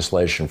into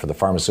legislation for the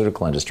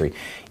pharmaceutical industry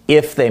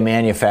if they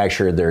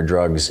manufactured their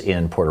drugs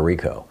in Puerto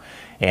Rico.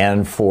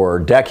 And for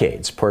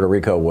decades, Puerto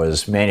Rico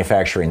was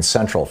manufacturing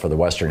central for the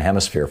Western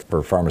Hemisphere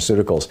for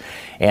pharmaceuticals.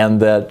 And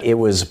that it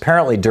was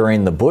apparently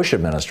during the Bush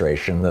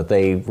administration that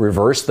they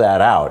reversed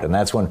that out. And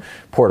that's when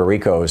Puerto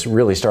Rico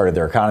really started,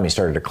 their economy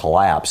started to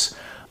collapse.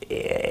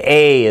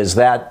 A, is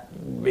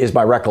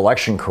my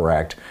recollection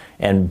correct?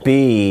 And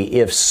B,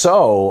 if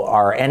so,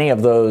 are any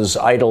of those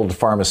idled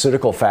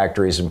pharmaceutical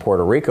factories in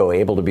Puerto Rico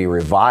able to be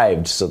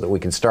revived so that we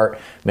can start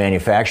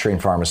manufacturing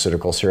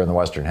pharmaceuticals here in the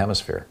Western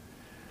Hemisphere?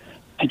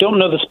 I don't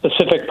know the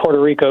specific Puerto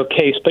Rico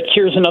case, but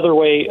here's another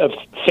way of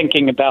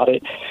thinking about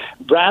it.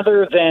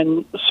 Rather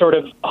than sort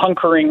of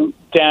hunkering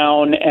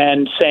down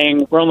and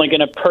saying we're only going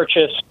to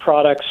purchase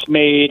products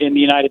made in the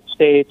United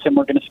States and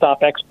we're going to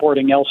stop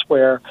exporting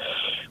elsewhere,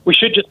 we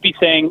should just be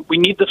saying we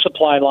need the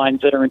supply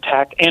lines that are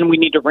intact and we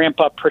need to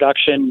ramp up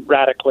production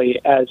radically,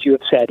 as you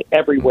have said,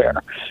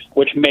 everywhere,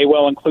 which may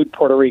well include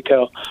Puerto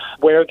Rico.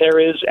 Where there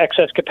is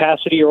excess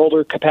capacity or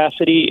older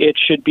capacity, it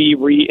should be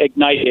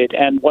reignited.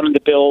 And one of the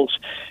bills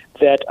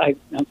that I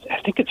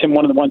think it's in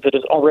one of the ones that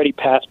has already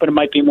passed, but it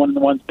might be in one of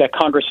the ones that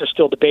Congress is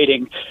still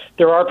debating.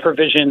 There are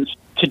provisions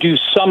to do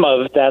some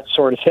of that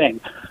sort of thing.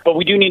 But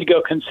we do need to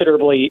go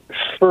considerably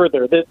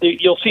further.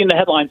 You'll see in the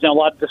headlines now a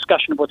lot of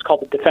discussion of what's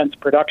called the Defense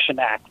Production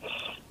Act.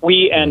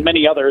 We and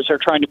many others are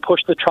trying to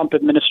push the Trump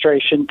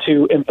administration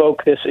to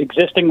invoke this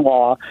existing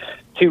law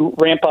to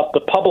ramp up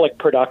the public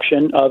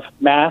production of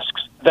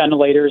masks,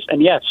 ventilators,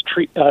 and yes,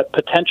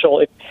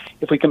 potential,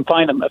 if we can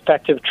find them,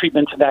 effective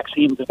treatments and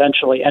vaccines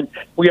eventually. And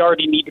we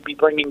already need to be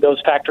bringing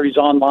those factories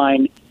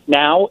online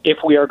now if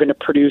we are going to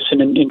produce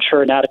and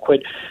ensure an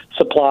adequate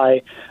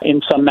supply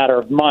in some matter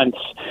of months.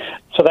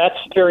 So that's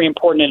very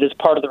important and is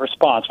part of the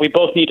response. We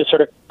both need to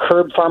sort of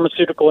curb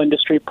pharmaceutical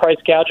industry price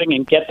gouging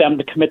and get them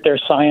to commit their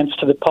science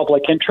to the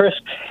public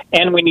interest.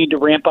 And we need to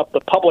ramp up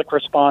the public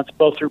response,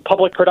 both through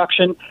public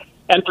production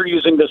and through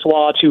using this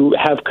law to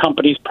have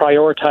companies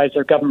prioritize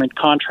their government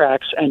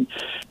contracts and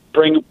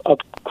bring a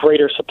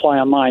greater supply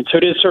online. So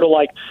it is sort of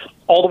like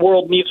all the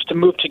world needs to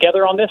move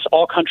together on this.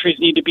 All countries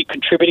need to be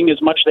contributing as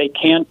much as they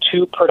can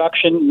to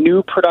production,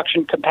 new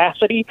production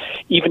capacity,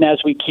 even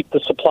as we keep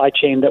the supply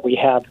chain that we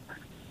have.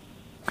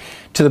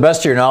 To the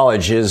best of your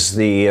knowledge, is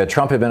the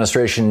Trump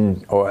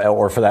administration,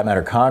 or for that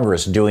matter,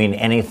 Congress, doing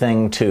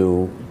anything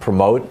to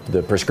promote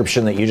the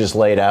prescription that you just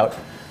laid out?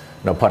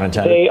 No pun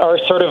intended. They are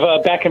sort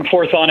of back and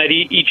forth on it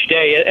each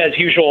day. As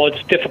usual,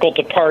 it's difficult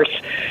to parse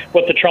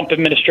what the Trump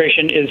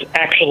administration is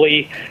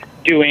actually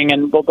doing,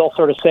 and they'll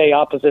sort of say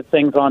opposite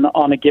things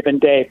on a given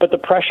day. But the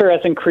pressure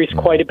has increased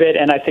quite a bit,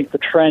 and I think the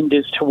trend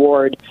is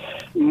toward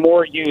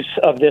more use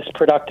of this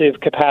productive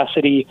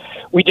capacity.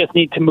 We just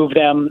need to move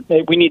them.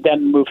 We need them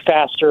to move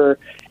faster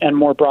and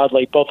more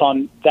broadly, both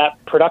on that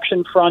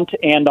production front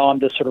and on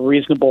the sort of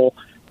reasonable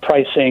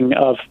pricing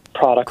of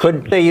products.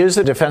 Could they use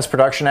the Defense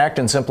Production Act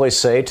and simply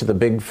say to the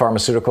big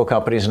pharmaceutical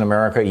companies in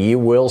America, you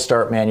will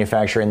start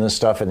manufacturing this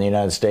stuff in the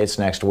United States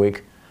next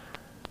week?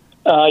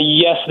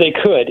 Yes, they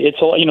could. It's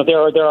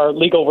there are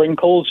legal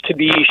wrinkles to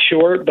be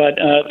sure, but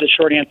the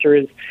short answer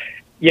is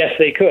yes,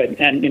 they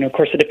could. And of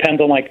course, it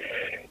depends on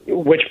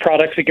which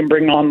products we can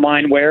bring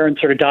online where, and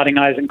sort of dotting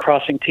I's and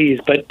crossing T's.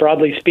 But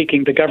broadly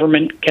speaking, the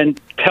government can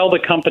tell the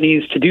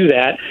companies to do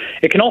that.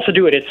 It can also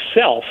do it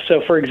itself.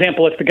 So, for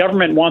example, if the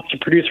government wants to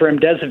produce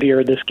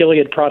remdesivir, this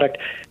Gilead product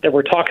that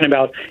we're talking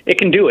about, it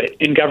can do it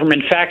in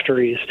government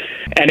factories,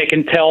 and it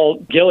can tell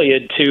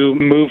Gilead to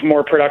move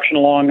more production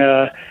along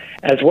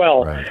as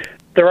well. Right.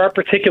 There are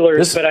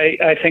particulars, but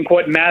I think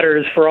what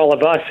matters for all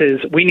of us is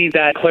we need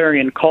that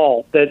clarion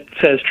call that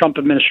says, Trump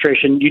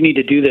administration, you need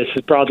to do this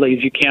as broadly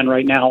as you can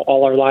right now.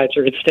 All our lives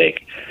are at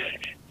stake.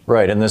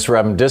 Right, and this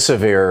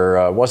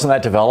remdesivir, wasn't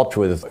that developed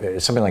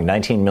with something like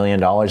 $19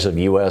 million of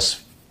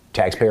U.S.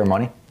 taxpayer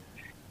money?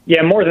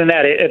 Yeah, more than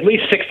that, at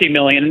least $60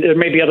 million. There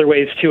may be other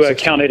ways to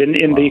count it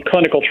in the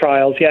clinical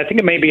trials. Yeah, I think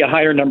it may be a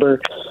higher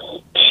number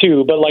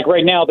too. But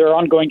right now, there are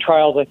ongoing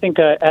trials, I think,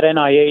 at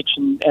NIH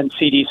and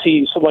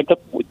CDC. So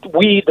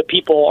we, the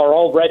people, are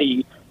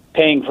already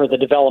paying for the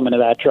development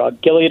of that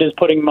drug. Gilead is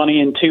putting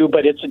money in too,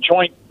 but it's a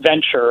joint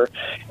venture.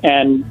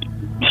 And,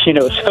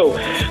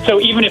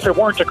 so even if it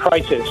weren't a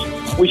crisis,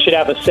 we should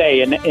have a say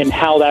in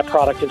how that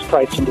product is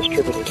priced and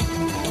distributed.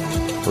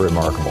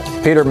 Remarkable.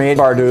 Peter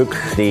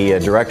Maybarduk, the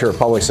Director of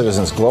Public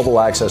Citizens Global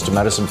Access to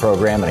Medicine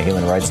Program and a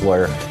human rights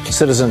lawyer.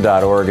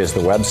 Citizen.org is the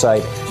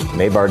website.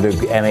 Maybarduk,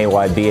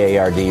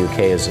 Maybarduk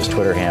is his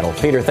Twitter handle.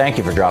 Peter, thank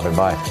you for dropping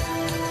by.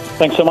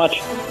 Thanks so much.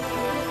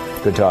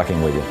 Good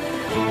talking with you.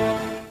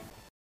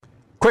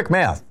 Quick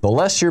math. The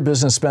less your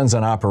business spends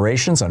on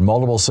operations, on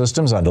multiple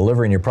systems, on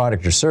delivering your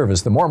product or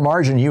service, the more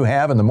margin you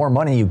have and the more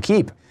money you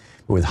keep.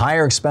 With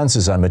higher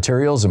expenses on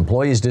materials,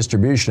 employees,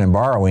 distribution, and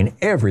borrowing,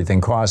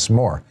 everything costs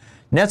more.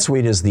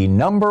 NetSuite is the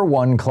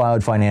 #1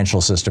 cloud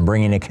financial system,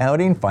 bringing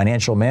accounting,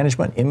 financial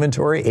management,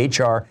 inventory,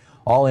 HR,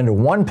 all into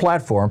one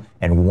platform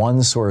and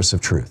one source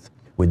of truth.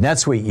 With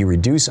NetSuite, you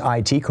reduce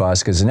IT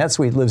costs because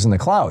NetSuite lives in the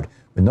cloud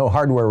with no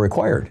hardware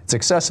required. It's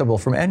accessible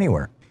from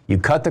anywhere. You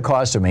cut the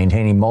cost of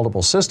maintaining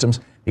multiple systems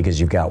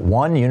because you've got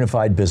one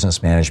unified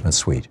business management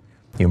suite.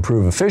 You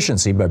improve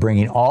efficiency by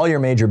bringing all your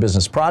major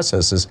business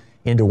processes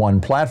into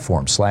one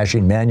platform,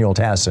 slashing manual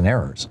tasks and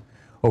errors.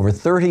 Over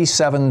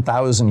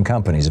 37,000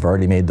 companies have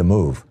already made the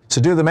move. So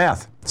do the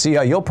math. See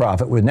how you'll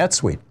profit with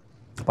NetSuite.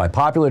 By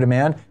popular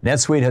demand,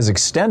 NetSuite has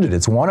extended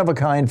its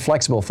one-of-a-kind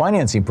flexible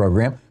financing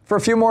program for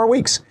a few more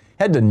weeks.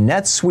 Head to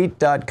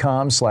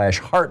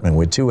netsuite.com/Hartman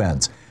with 2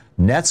 N's.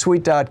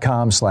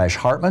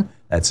 netsuite.com/Hartman.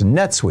 That's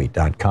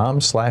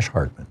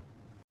netsuite.com/Hartman.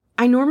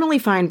 I normally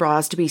find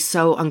bras to be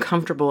so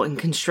uncomfortable and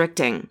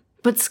constricting,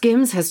 but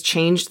Skims has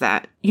changed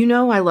that. You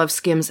know I love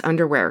Skims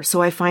underwear,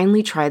 so I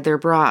finally tried their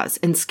bras,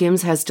 and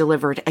Skims has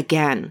delivered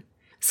again.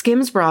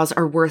 Skims bras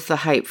are worth the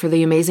hype for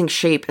the amazing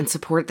shape and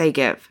support they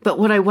give, but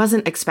what I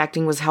wasn't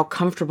expecting was how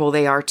comfortable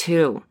they are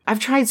too. I've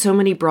tried so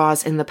many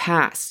bras in the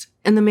past,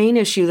 and the main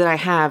issue that I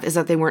have is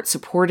that they weren't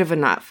supportive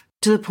enough,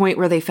 to the point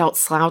where they felt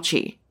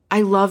slouchy.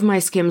 I love my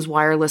Skims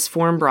wireless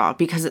form bra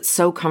because it's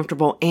so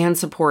comfortable and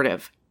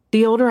supportive.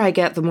 The older I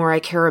get, the more I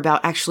care about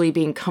actually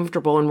being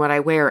comfortable in what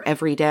I wear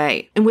every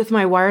day. And with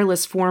my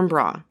wireless form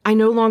bra, I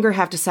no longer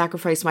have to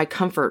sacrifice my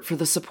comfort for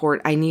the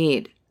support I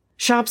need.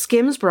 Shop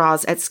Skims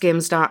bras at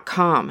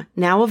skims.com,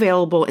 now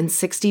available in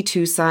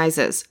 62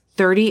 sizes,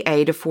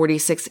 30A to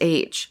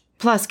 46H.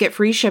 Plus, get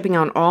free shipping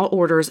on all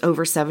orders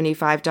over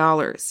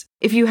 $75.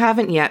 If you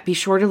haven't yet, be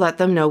sure to let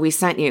them know we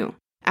sent you.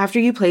 After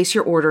you place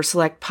your order,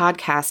 select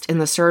Podcast in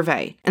the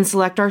survey, and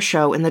select our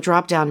show in the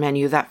drop-down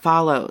menu that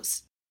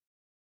follows.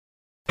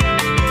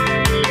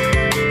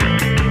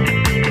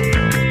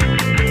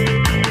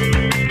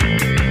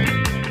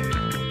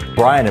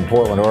 Brian in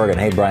Portland, Oregon.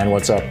 Hey, Brian,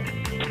 what's up?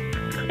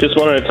 Just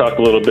wanted to talk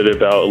a little bit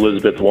about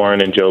Elizabeth Warren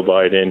and Joe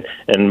Biden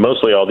and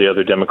mostly all the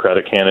other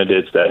Democratic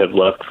candidates that have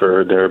left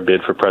for their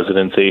bid for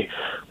presidency.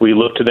 We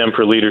look to them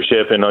for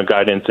leadership and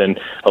guidance, and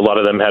a lot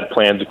of them had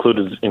plans,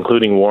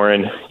 including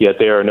Warren, yet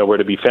they are nowhere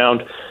to be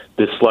found.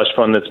 This slush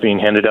fund that's being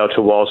handed out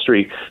to Wall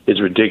Street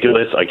is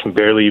ridiculous. I can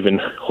barely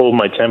even hold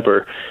my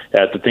temper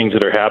at the things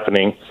that are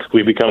happening.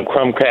 We become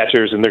crumb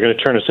catchers, and they're going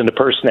to turn us into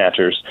purse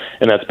snatchers,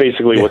 and that's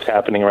basically what's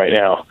happening right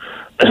now.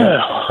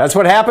 That's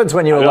what happens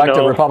when you elect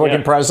a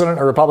Republican president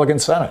or Republican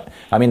Senate.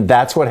 I mean,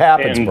 that's what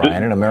happens,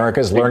 Brian, and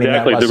America's learning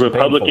that lesson. The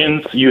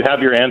Republicans, you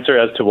have your answer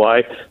as to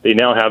why they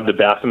now have the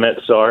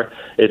Baphomet star.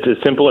 It's as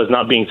simple as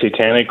not being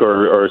satanic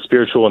or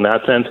spiritual in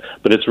that sense,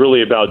 but it's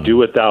really about do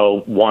what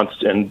thou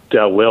wantst and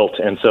thou wilt.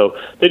 And so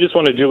they just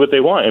want to do what they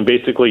want. And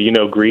basically,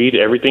 greed,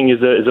 everything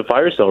is a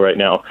fire sale right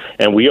now.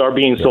 And we are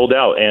being sold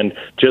out. And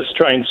just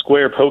try and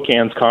square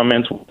Pocan's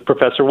comments with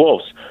Professor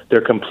Wolf's.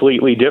 They're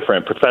completely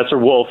different. Professor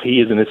Wolf, he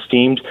is an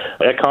esteemed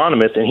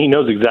economist, and he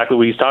knows exactly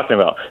what he's talking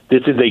about.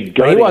 This is a gutting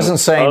But he wasn't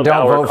saying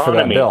don't vote economy. for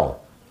that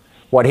bill.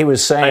 What he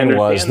was saying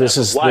was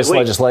this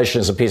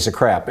legislation is a piece of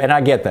crap, and I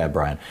get that,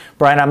 Brian.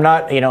 Brian, I'm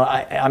not,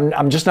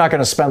 I'm just not going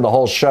to spend the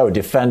whole show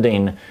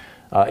defending,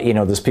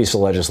 this piece of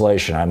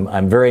legislation.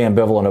 I'm very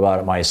ambivalent about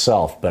it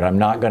myself, but I'm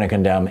not going to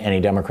condemn any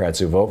Democrats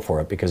who vote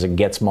for it because it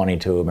gets money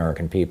to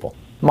American people.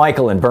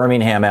 Michael in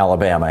Birmingham,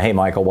 Alabama. Hey,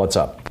 Michael, what's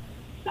up?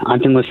 I've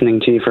been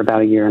listening to you for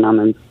about a year, and I'm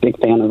a big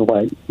fan of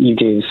what you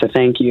do, so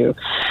thank you.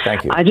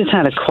 Thank you. I just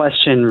had a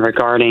question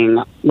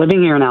regarding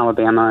living here in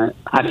Alabama.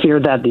 I fear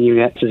that the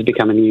U.S. is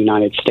becoming the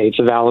United States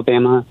of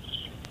Alabama,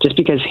 just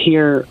because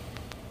here,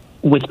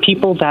 with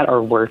people that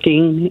are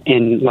working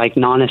in,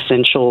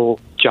 non-essential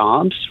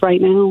jobs right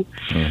now,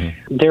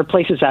 there are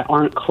places that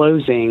aren't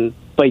closing,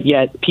 but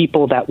yet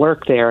people that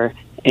work there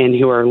and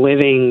who are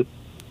living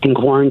in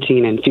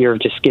quarantine in fear of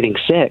just getting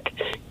sick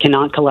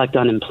cannot collect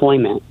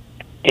unemployment.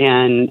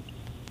 And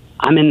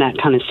I'm in that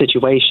kind of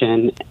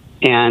situation,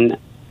 and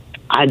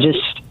I just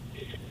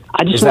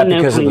is that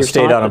because of the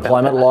state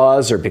unemployment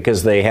laws, or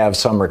because they have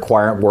some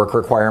work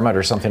requirement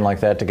or something like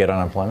that to get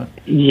unemployment?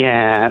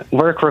 Yeah,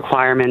 work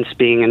requirements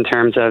being in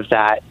terms of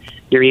that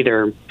you're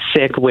either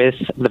sick with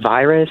the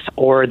virus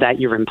or that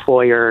your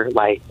employer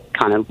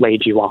kind of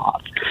laid you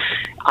off.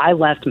 I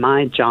left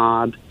my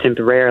job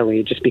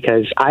temporarily just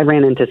because I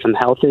ran into some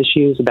health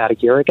issues about a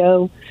year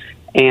ago.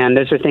 And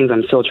those are things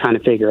I'm still trying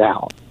to figure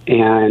out.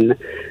 And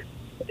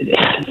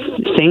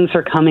things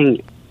are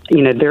coming,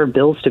 there are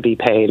bills to be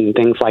paid and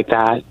things like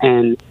that.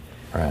 And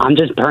I'm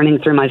just burning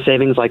through my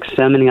savings like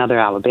so many other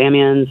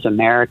Alabamians,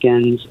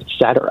 Americans,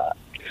 etc.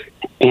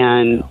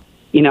 And,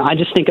 I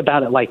just think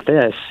about it like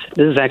this.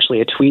 This is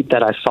actually a tweet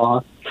that I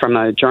saw from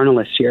a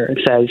journalist here. It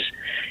says,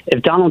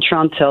 if Donald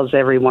Trump tells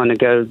everyone to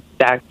go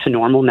back to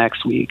normal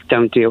next week,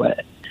 don't do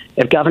it.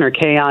 If Governor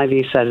Kay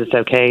Ivey says it's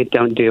okay,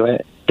 don't do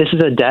it. This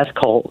is a death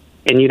cult.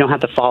 And you don't have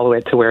to follow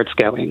it to where it's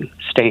going.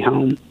 Stay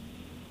home.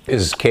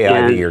 Is Kay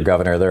Ivey your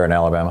governor there in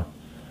Alabama?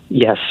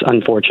 Yes,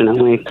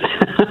 unfortunately.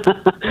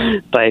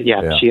 But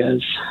yeah, she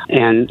is.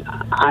 And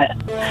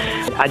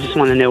I just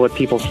want to know what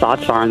people's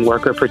thoughts are on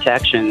worker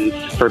protections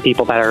for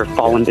people that are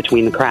falling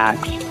between the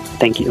cracks.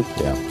 Thank you.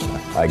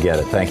 Yeah, I get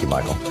it. Thank you,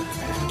 Michael.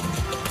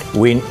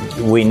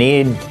 We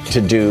need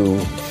to do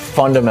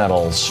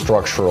fundamental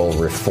structural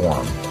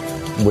reform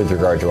with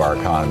regard to our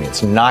economy.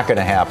 It's not going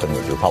to happen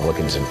with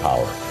Republicans in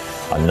power.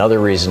 Another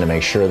reason to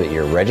make sure that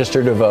you're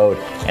registered to vote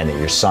and that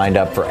you're signed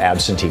up for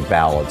absentee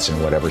ballots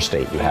in whatever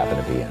state you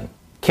happen to be in.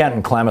 Kent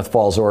in Klamath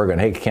Falls, Oregon.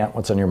 Hey, Kent,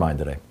 what's on your mind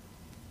today?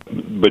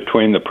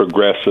 Between the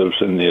progressives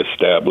and the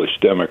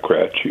established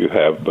Democrats, you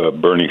have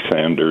Bernie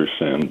Sanders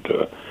and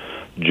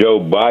Joe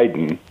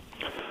Biden.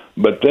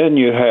 But then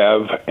you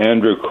have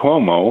Andrew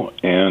Cuomo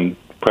and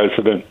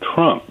President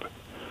Trump.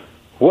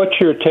 What's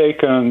your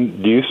take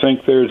on, do you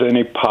think there's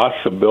any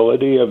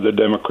possibility of the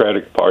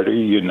Democratic Party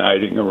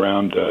uniting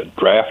around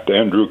draft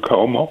Andrew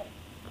Cuomo?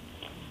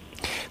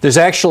 There's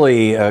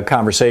actually a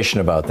conversation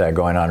about that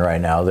going on right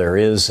now. There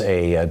is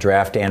a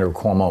draft Andrew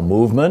Cuomo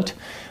movement.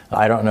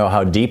 I don't know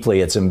how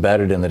deeply it's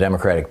embedded in the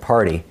Democratic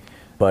Party,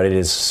 but it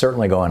is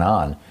certainly going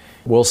on.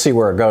 We'll see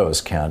where it goes,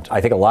 Kent. I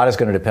think a lot is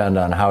going to depend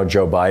on how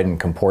Joe Biden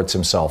comports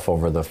himself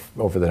over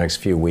the next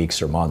few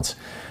weeks or months,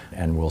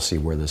 and we'll see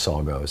where this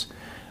all goes.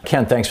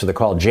 Ken, thanks for the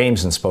call.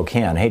 James in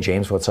Spokane. Hey,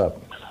 James, what's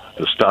up?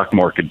 The stock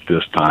market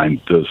this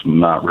time does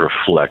not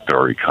reflect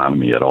our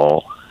economy at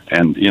all.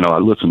 And, I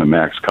listen to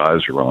Max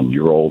Kaiser on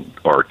your old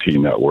RT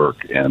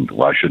network, and,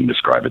 I shouldn't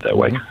describe it that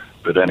way.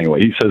 But anyway,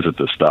 he says that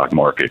the stock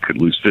market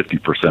could lose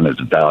 50% of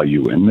its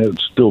value and it would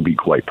still be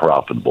quite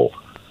profitable.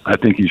 I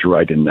think he's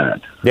right in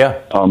that.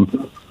 Yeah. Tom,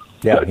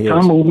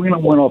 when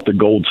it went off the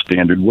gold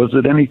standard, was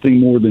it anything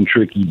more than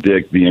Tricky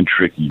Dick being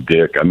Tricky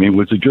Dick? I mean,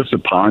 was it just a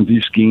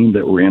Ponzi scheme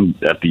that we're in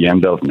at the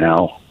end of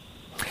now?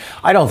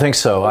 I don't think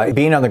so.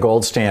 Being on the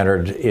gold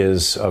standard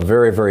is a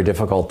very, very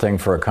difficult thing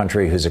for a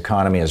country whose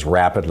economy is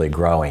rapidly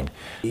growing.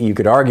 You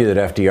could argue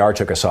that FDR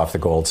took us off the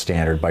gold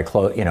standard by,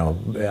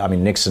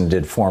 Nixon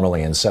did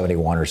formally in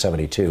 71 or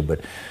 72, but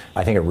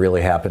I think it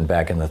really happened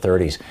back in the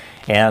 30s.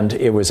 And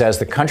it was as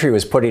the country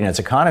was putting its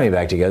economy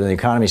back together, the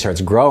economy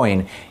starts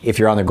growing. If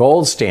you're on the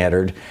gold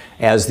standard,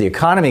 as the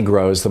economy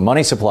grows, the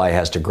money supply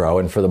has to grow.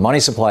 And for the money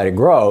supply to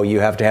grow, you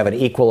have to have an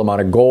equal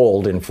amount of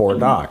gold in Fort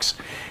Knox.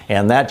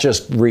 And that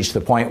just reached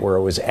the point where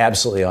it was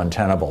absolutely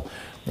untenable.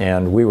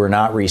 And we were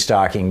not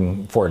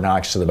restocking Fort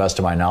Knox, to the best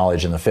of my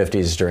knowledge, in the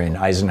 50s during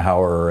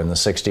Eisenhower or in the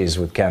 60s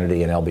with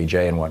Kennedy and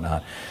LBJ and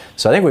whatnot.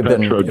 So I think we've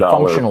been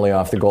functionally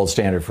off the gold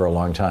standard for a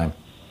long time.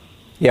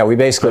 Yeah, we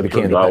basically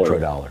became the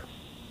petrodollar.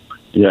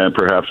 Yeah, and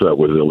perhaps that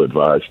was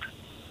ill-advised.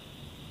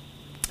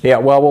 Yeah,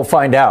 well, we'll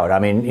find out. I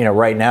mean,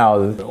 right now,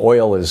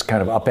 oil is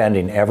kind of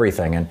upending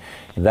everything, and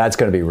that's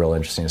going to be real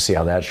interesting to see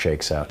how that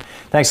shakes out.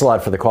 Thanks a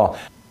lot for the call.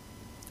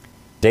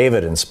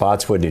 David in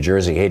Spotswood, New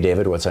Jersey. Hey,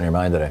 David, what's on your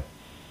mind today?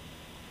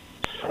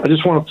 I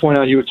just want to point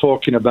out, you were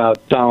talking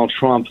about Donald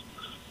Trump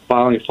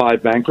filing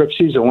 5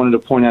 bankruptcies. I wanted to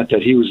point out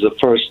that he was the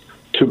first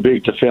too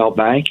big to fail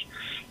bank.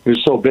 He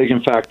was so big,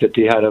 in fact, that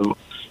they had to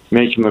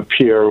make him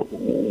appear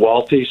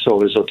wealthy so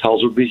his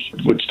hotels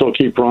would still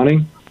keep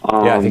running.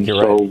 Yeah, I think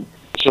you're right.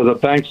 So the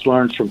banks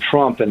learned from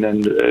Trump, and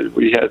then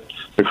we had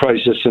the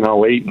crisis in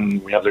 2008,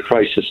 and we have the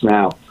crisis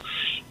now.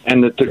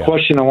 And the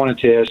question I wanted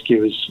to ask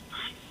you is,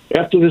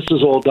 after this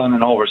is all done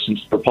and over,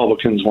 since the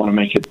Republicans want to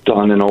make it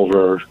done and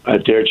over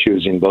at their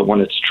choosing, but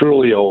when it's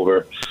truly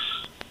over,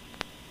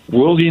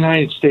 will the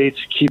United States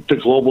keep the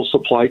global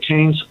supply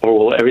chains, or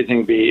will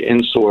everything be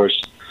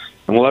insourced?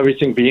 And will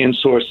everything be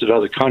insourced at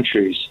other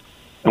countries?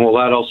 And will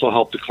that also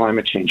help the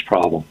climate change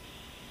problem?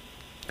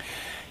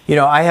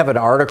 I have an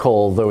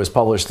article that was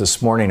published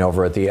this morning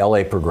over at the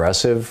LA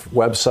Progressive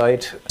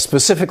website,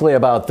 specifically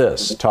about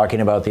this, talking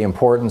about the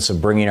importance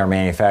of bringing our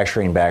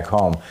manufacturing back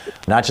home,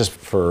 not just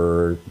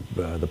for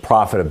the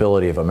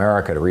profitability of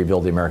America to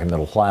rebuild the American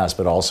middle class,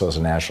 but also as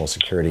a national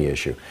security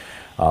issue.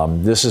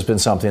 This has been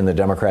something the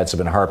Democrats have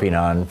been harping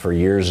on for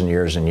years and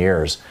years and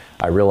years.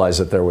 I realize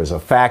that there was a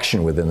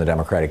faction within the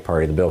Democratic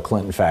Party, the Bill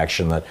Clinton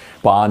faction, that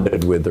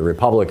bonded with the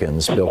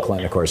Republicans. Bill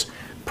Clinton, of course,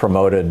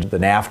 promoted the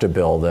NAFTA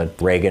bill that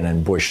Reagan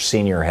and Bush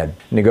Sr. had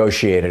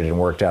negotiated and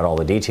worked out all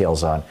the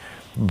details on.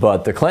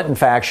 But the Clinton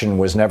faction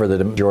was never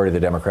the majority of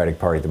the Democratic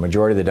Party. The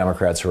majority of the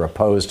Democrats are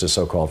opposed to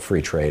so-called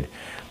free trade.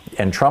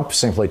 And Trump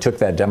simply took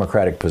that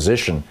Democratic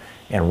position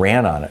and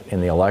ran on it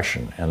in the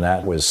election. And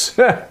that was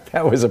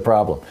that was a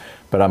problem.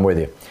 But I'm with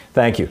you.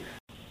 Thank you.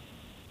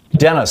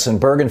 Dennis in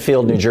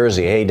Bergenfield, New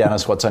Jersey. Hey,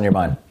 Dennis, what's on your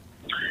mind?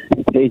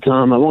 Hey,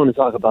 Tom, I want to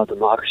talk about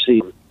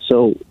democracy.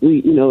 So,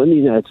 in the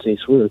United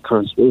States, we're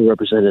a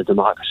representative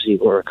democracy,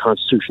 or a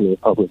constitutional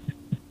republic.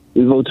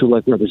 We vote to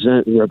elect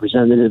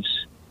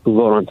representatives who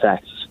vote on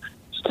taxes.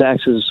 So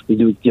taxes, we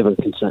do give our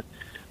consent.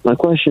 My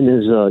question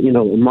is,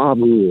 mob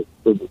rule.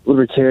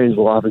 Libertarians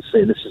will often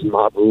say this is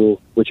mob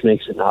rule, which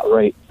makes it not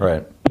right.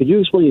 Right. Could you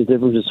explain the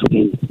difference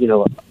between,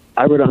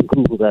 I read on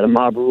Google that a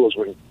mob rule is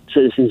when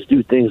citizens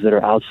do things that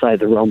are outside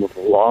the realm of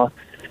the law,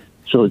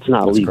 so it's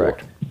not legal. That's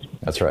correct.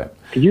 That's right.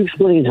 Could you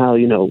explain how,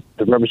 the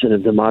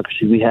representative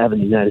democracy we have in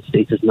the United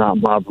States is not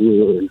mob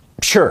rule?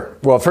 Sure.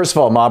 Well, first of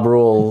all,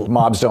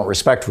 mobs don't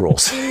respect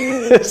rules.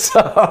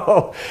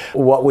 So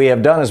what we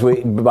have done is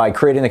by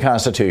creating the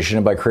Constitution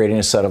and by creating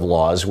a set of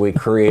laws, we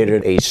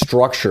created a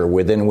structure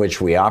within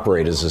which we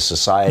operate as a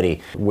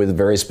society with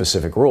very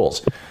specific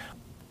rules.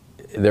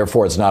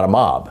 Therefore, it's not a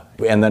mob.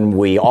 And then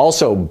we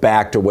also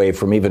backed away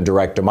from even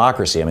direct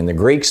democracy. I mean, the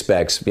Greeks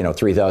back,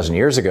 3,000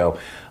 years ago,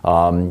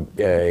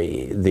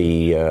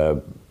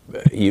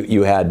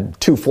 you had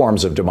two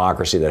forms of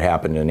democracy that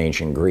happened in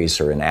ancient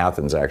Greece, or in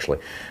Athens, actually.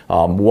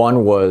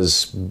 One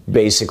was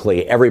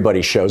basically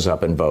everybody shows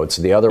up and votes.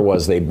 The other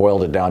was they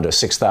boiled it down to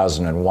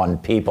 6,001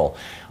 people,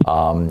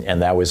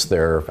 and that was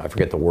I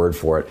forget the word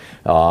for it.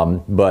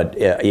 But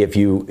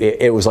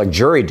it was like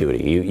jury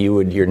duty.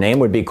 Your name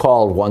would be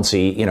called once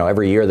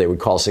every year they would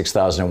call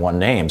 6,001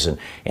 names, and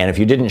if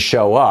you didn't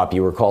show up,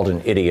 you were called an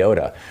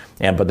idiota.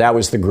 But that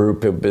was the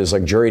group. It was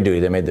like jury duty.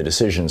 They made the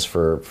decisions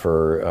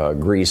for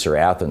Greece or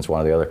Athens,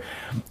 one or the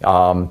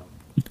other.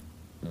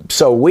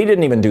 So we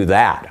didn't even do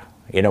that.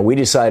 We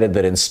decided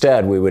that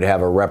instead we would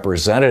have a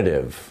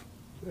representative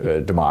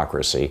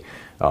democracy.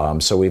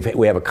 So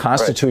we have a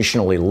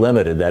constitutionally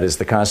limited. That is,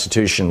 the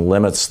Constitution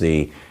limits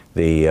the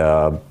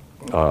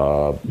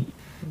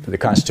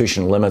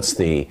Constitution limits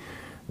the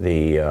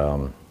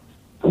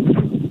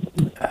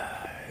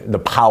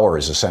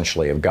powers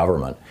essentially of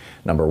government.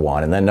 Number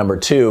one. And then number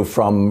two,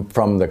 from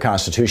the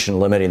Constitution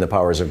limiting the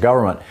powers of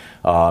government,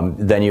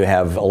 then you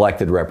have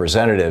elected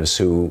representatives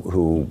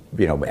who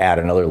add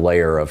another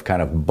layer of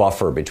kind of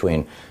buffer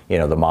between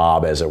the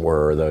mob, as it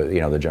were,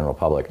 the general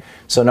public.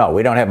 So no,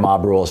 we don't have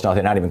mob rule. It's not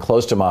even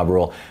close to mob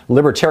rule.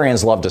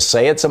 Libertarians love to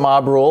say it's a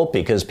mob rule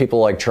because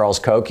people like Charles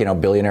Koch,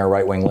 billionaire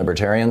right-wing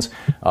libertarians,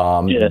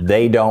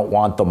 they don't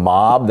want the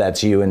mob.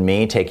 That's you and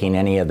me taking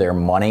any of their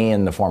money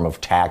in the form of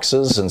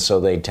taxes, and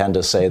so they tend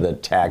to say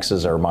that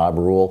taxes are mob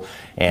rule,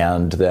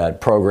 and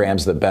that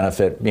programs that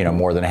benefit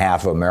more than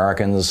half of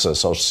Americans,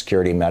 Social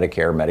Security,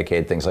 Medicare,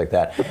 Medicaid, things like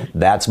that,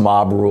 that's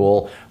mob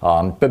rule.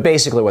 But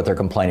basically what they're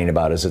complaining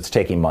about is it's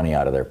taking money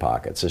out of their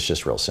pockets. It's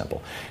just real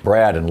simple.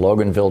 Brad in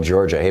Loganville,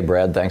 Georgia. Hey,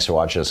 Brad, thanks for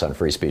watching us on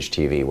Free Speech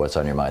TV. What's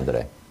on your mind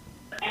today?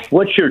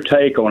 What's your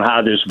take on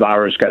how this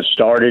virus got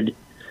started?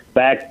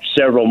 Back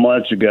several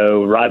months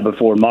ago, right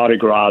before Mardi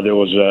Gras, there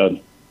was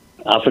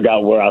I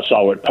forgot where I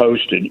saw it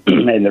posted,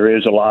 and there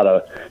is a lot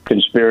of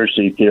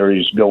conspiracy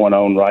theories going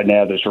on right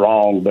now that's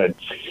wrong, but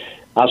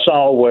I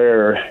saw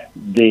where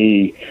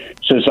the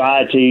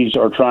societies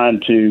are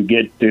trying to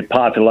get the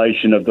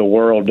population of the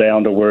world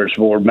down to where it's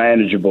more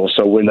manageable.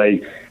 So when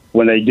they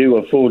when they do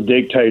a full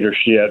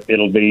dictatorship,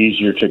 it'll be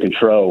easier to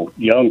control.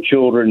 Young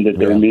children that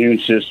their immune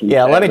system.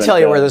 Yeah, let me tell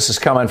you where this is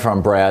coming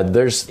from, Brad.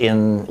 There's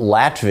in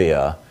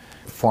Latvia,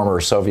 former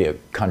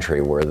Soviet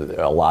country, where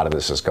a lot of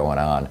this is going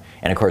on,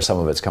 and of course some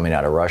of it's coming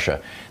out of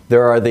Russia.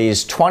 There are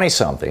these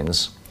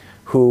 20-somethings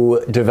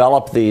who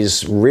develop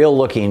these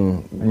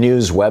real-looking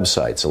news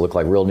websites that look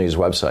like real news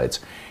websites,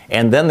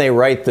 and then they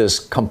write this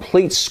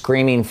complete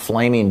screaming,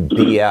 flaming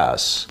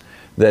BS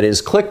that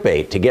is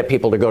clickbait to get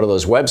people to go to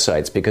those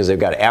websites because they've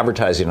got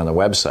advertising on the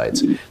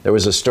websites. There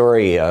was a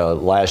story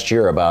last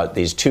year about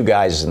these two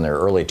guys in their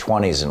early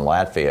 20s in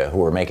Latvia who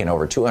were making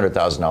over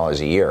 $200,000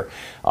 a year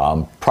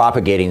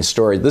propagating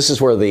stories. This is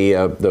where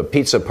the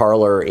pizza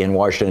parlor in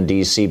Washington,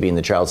 D.C. being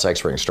the child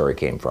sex ring story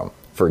came from,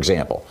 for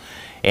example.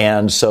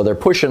 And so they're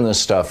pushing this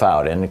stuff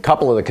out. And a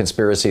couple of the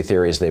conspiracy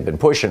theories they've been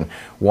pushing,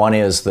 one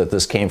is that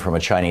this came from a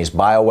Chinese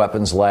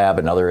bioweapons lab.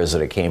 Another is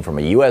that it came from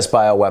a U.S.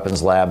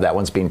 bioweapons lab. That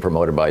one's being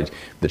promoted by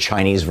the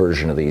Chinese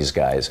version of these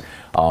guys.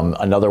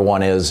 Another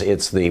one is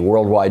it's the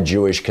worldwide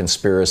Jewish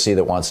conspiracy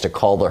that wants to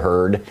cull the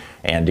herd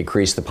and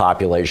decrease the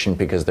population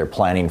because they're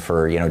planning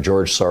for,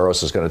 George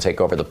Soros is going to take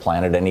over the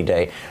planet any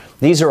day.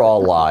 These are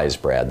all lies,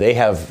 Brad.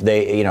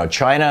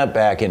 China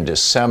back in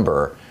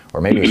December, or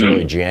maybe it was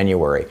early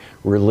January,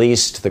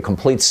 released the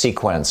complete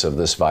sequence of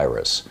this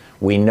virus.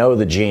 We know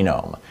the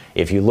genome.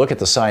 If you look at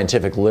the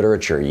scientific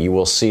literature, you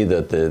will see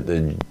that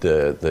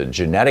the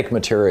genetic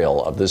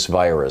material of this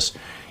virus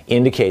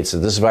indicates that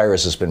this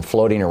virus has been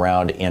floating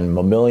around in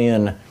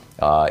mammalian,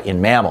 in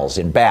mammals,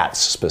 in bats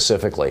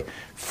specifically,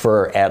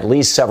 for at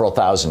least several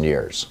thousand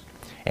years.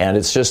 And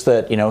it's just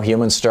that,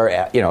 humans start,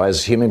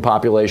 as human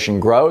population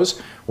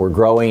grows, we're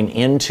growing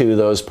into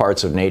those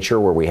parts of nature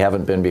where we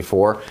haven't been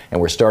before, and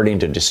we're starting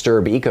to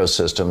disturb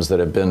ecosystems that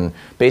have been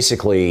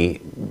basically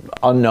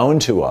unknown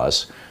to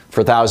us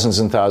for thousands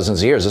and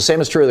thousands of years. The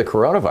same is true of the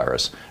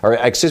coronavirus,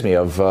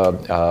 of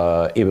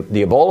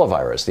the Ebola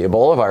virus. The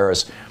Ebola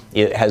virus,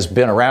 it has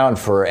been around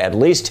for at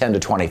least 10 to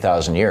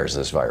 20,000 years,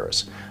 this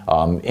virus,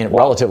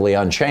 relatively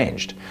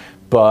unchanged.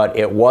 But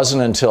it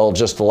wasn't until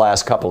just the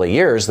last couple of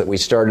years that we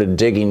started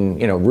digging,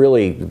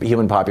 really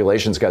human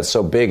populations got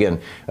so big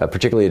in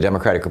particularly the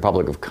Democratic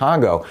Republic of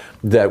Congo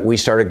that we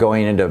started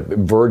going into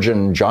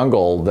virgin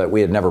jungle that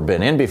we had never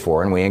been in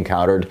before. And we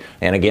encountered,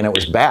 and again, it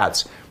was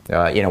bats.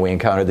 We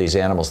encountered these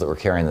animals that were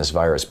carrying this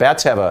virus.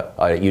 Bats have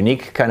a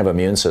unique kind of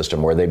immune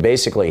system where they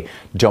basically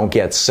don't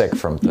get sick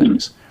from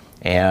things.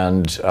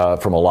 And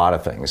from a lot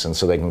of things. And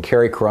so they can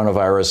carry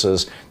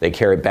coronaviruses.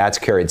 Bats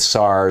carried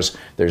SARS.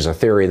 There's a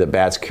theory that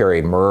bats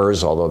carry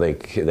MERS, although they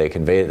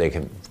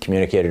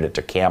communicated it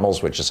to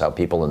camels, which is how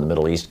people in the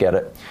Middle East get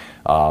it.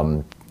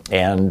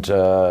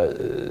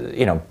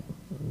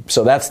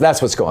 So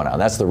that's what's going on.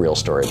 That's the real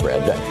story,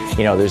 Brad.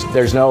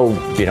 There's no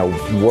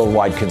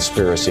worldwide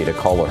conspiracy to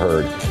cull the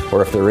herd,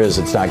 or if there is,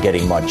 it's not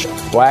getting much.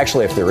 Well,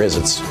 actually, if there is,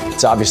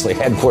 it's obviously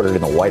headquartered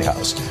in the White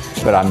House.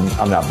 But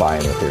I'm not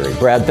buying the theory.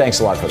 Brad, thanks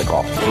a lot for the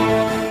call.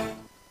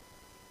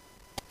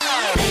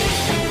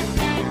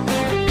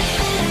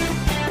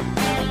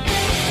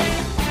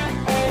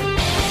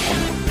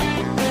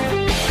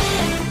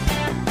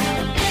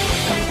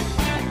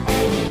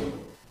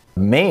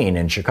 Maine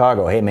in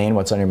Chicago. Hey, Maine,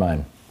 what's on your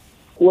mind?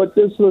 What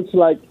this looks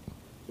like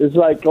is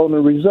like on the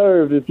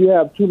reserve, if you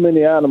have too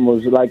many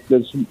animals, like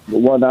this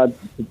one I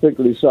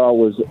particularly saw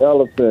was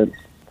elephants,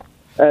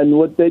 and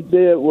what they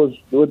did was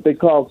what they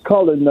call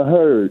culling the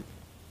herd.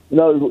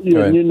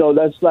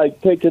 That's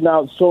like taking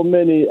out so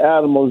many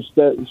animals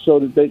so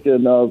that they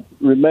can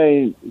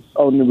remain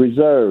on the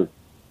reserve.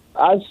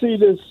 I see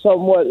this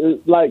somewhat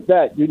like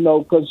that,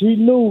 because he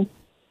knew,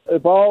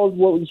 if all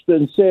what's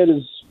been said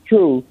is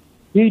true,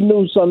 he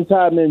knew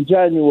sometime in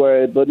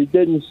January, but he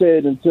didn't say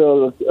it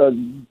until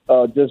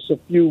just a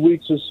few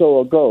weeks or so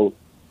ago.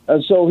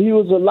 And so he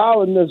was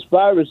allowing this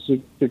virus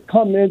to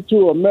come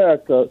into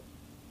America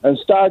and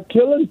start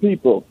killing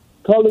people,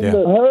 culling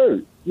the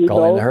herd.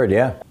 Culling the herd,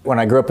 yeah. When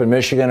I grew up in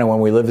Michigan and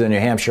when we lived in New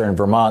Hampshire and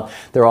Vermont,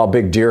 they're all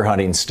big deer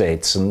hunting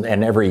states. And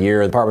every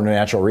year, the Department of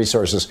Natural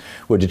Resources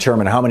would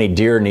determine how many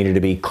deer needed to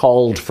be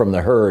culled from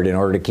the herd in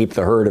order to keep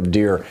the herd of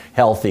deer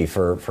healthy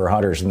for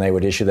hunters. And they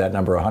would issue that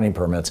number of hunting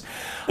permits.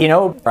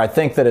 I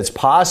think that it's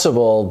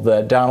possible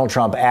that Donald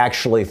Trump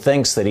actually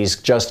thinks that he's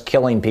just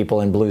killing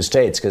people in blue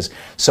states. Because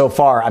so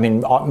far,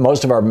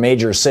 most of our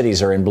major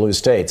cities are in blue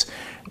states.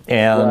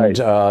 And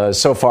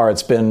so far,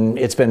 it's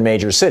been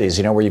major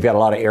cities, where you've got a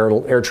lot of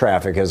air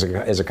traffic as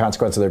a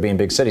consequence of there being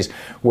big cities,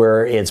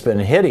 where it's been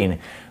hitting.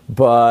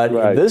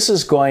 But this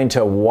is going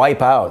to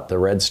wipe out the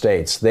red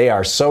states. They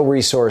are so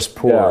resource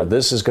poor. Yeah.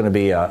 This is going to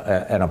be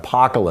an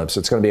apocalypse.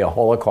 It's going to be a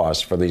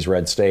holocaust for these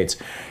red states.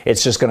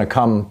 It's just going to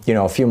come,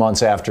 a few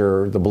months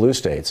after the blue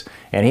states.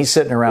 And he's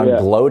sitting around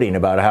gloating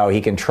about how he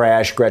can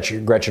trash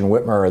Gretchen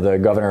Whitmer, the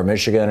governor of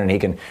Michigan, and he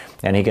can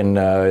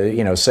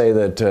say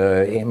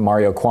that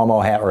Mario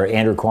Cuomo or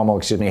Andrew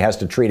Cuomo, has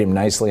to treat him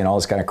nicely and all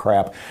this kind of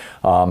crap.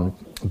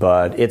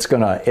 But it's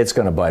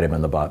gonna bite him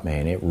in the butt,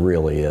 Maine. It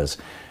really is.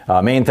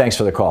 Maine, thanks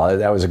for the call.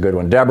 That was a good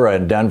one. Deborah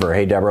in Denver.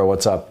 Hey, Deborah,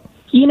 what's up?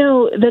 You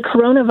know, the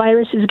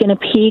coronavirus is going to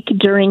peak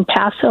during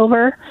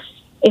Passover.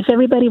 If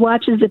everybody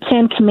watches the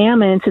 10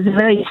 Commandments, it's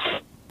very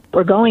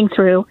we're going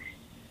through,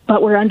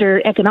 but we're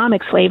under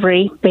economic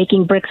slavery,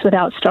 baking bricks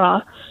without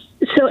straw.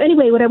 So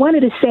anyway, what I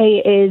wanted to say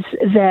is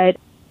that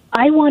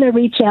I want to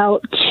reach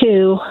out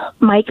to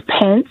Mike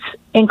Pence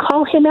and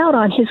call him out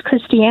on his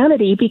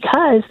Christianity,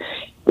 because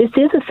this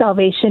is a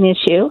salvation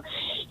issue.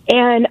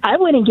 And I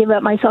wouldn't give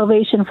up my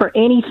salvation for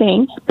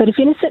anything. But if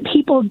innocent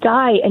people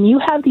die and you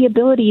have the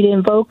ability to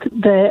invoke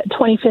the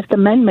 25th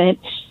Amendment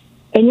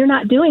and you're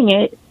not doing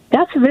it,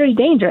 that's very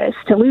dangerous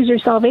to lose your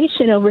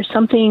salvation over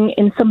something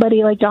in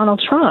somebody like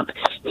Donald Trump.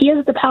 He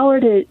has the power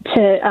to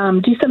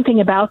do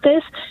something about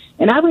this,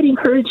 and I would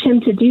encourage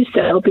him to do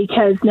so,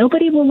 because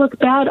nobody will look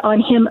bad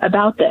on him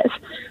about this.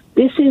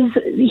 This is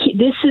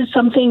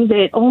something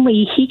that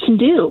only he can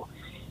do.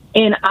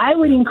 And I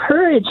would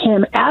encourage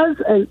him as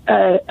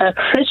a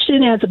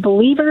Christian, as a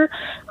believer.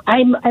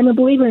 I'm a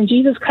believer in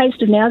Jesus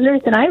Christ of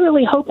Nazareth, and I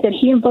really hope that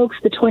he invokes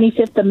the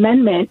 25th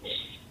Amendment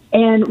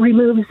and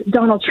removes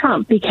Donald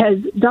Trump, because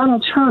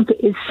Donald Trump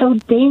is so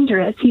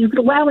dangerous. He's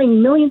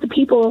allowing millions of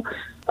people,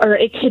 or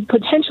it could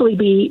potentially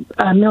be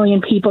a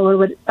million people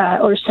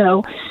or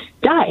so,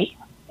 die.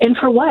 And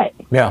for what?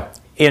 Yeah.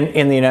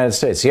 In the United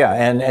States, yeah,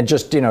 and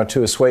just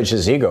to assuage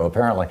his ego,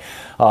 apparently.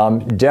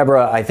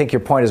 Deborah, I think your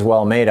point is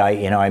well made.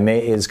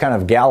 It's kind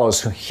of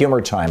gallows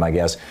humor time, I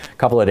guess. A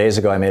couple of days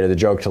ago, I made the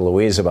joke to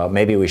Louise about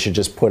maybe we should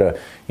just put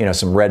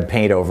some red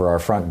paint over our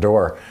front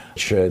door.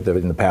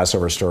 In the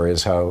Passover story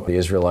is how the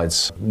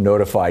Israelites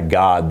notified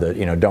God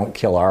that don't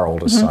kill our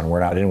oldest son.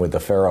 We're not in with the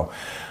Pharaoh.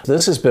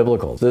 This is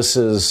biblical. This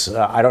is,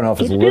 I don't know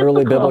if it's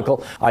literally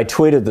biblical. I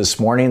tweeted this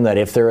morning that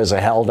if there is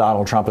a hell,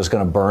 Donald Trump is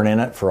going to burn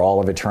in it for all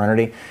of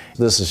eternity.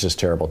 This is just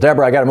terrible.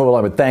 Deborah, I got to move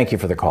along, but thank you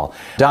for the call.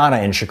 Donna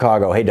in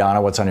Chicago. Hey, Donna,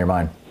 what's on your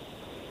mind?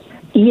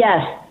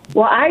 Yes.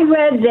 Well, I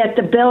read that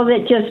the bill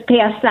that just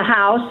passed the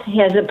House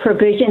has a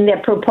provision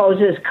that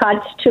proposes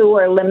cuts to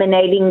or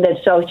eliminating the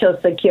Social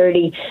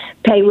Security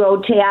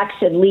payroll tax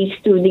at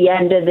least through the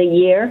end of the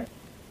year.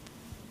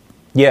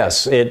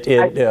 Yes,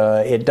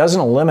 it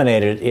doesn't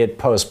eliminate it. It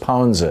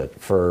postpones it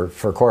for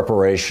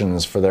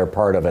corporations for their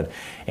part of it.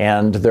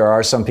 And there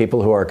are some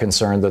people who are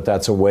concerned that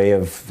that's a way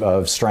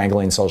of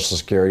strangling Social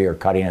Security or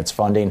cutting its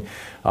funding.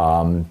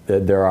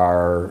 There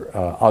are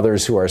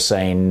others who are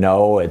saying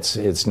no,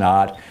 it's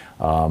not.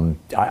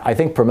 I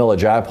think Pramila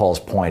Jayapal's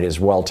point is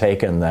well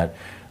taken, that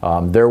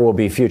there will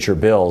be future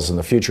bills, and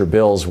the future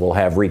bills will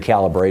have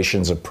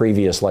recalibrations of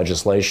previous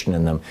legislation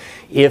in them.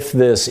 If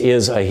this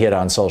is a hit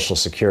on Social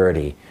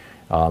Security,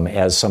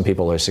 as some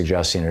people are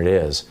suggesting it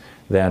is,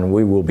 then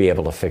we will be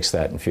able to fix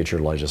that in future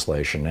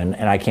legislation. And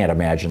I can't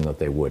imagine that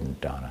they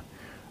wouldn't, Donna.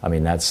 I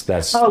mean, that's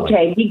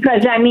okay,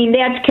 because, I mean,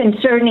 that's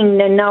concerning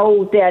to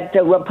know that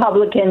the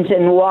Republicans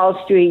and Wall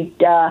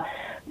Streeters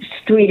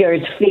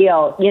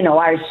feel,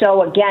 are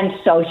so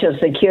against Social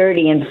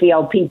Security and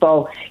feel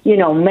people,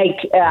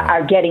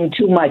 are getting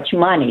too much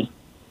money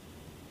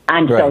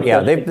on Social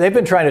Security. They've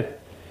been trying to.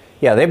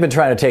 Yeah, they've been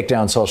trying to take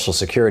down Social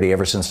Security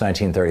ever since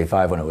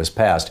 1935 when it was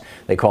passed.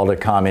 They called it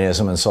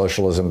communism and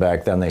socialism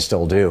back then. They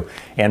still do.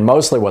 And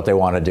mostly what they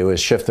want to do is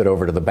shift it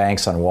over to the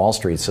banks on Wall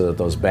Street so that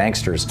those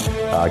banksters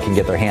can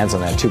get their hands on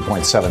that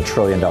 $2.7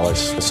 trillion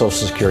Social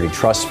Security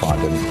trust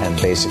fund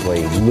and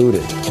basically loot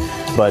it.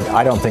 But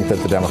I don't think that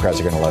the Democrats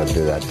are going to let them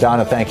do that.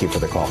 Donna, thank you for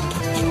the call.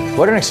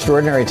 What an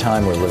extraordinary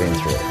time we're living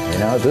through.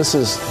 This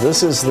is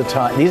the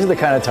time. These are the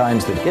kind of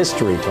times that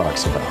history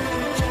talks about.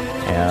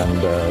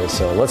 And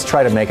so let's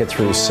try to make it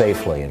through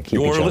safely and keep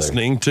each other. You're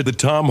listening to the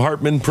Thom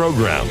Hartmann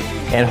Program.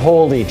 And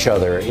hold each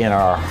other in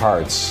our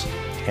hearts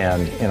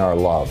and in our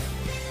love.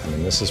 I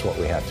mean, this is what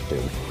we have to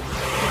do.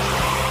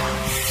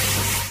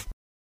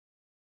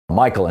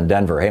 Michael in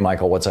Denver. Hey,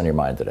 Michael, what's on your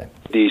mind today?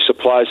 The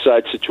supply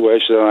side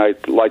situation,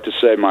 I'd like to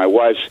say my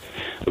wife's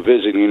a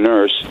visiting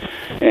nurse,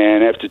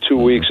 and after 2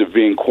 weeks of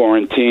being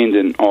quarantined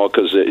and all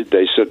because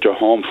they sent her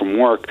home from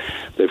work,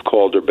 they've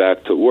called her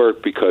back to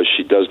work because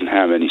she doesn't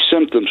have any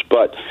symptoms,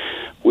 but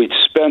we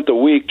spent a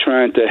week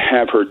trying to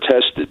have her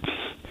tested.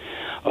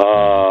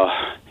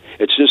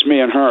 It's just me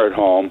and her at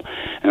home,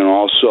 and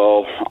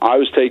also I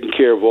was taking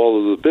care of all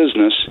of the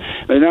business,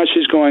 and now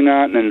she's going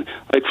out, and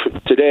like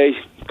today,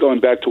 going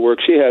back to work,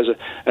 she has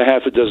a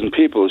half a dozen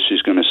people that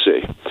she's going to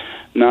see,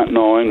 not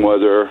knowing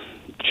whether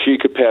she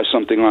could pass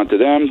something on to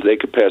them, they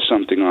could pass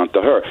something on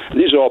to her. And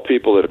these are all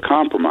people that are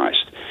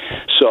compromised.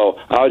 So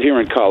out here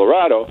in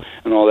Colorado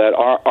and all that,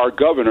 our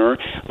governor,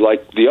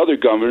 like the other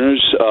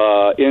governors,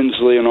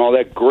 Inslee and all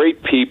that,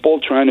 great people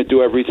trying to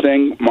do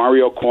everything.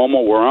 Mario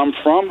Cuomo, where I'm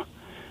from,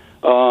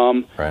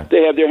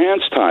 they have their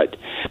hands tied.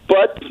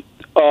 But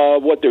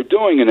what they're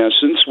doing, in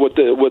essence,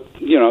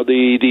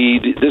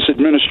 this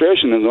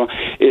administration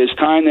is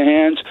tying the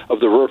hands of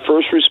the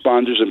first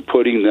responders and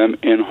putting them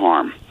in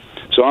harm.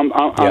 So I'm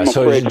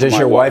afraid. Does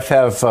your wife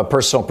have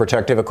personal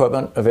protective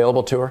equipment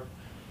available to her?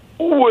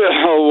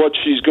 Well, what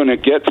she's going to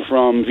get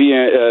from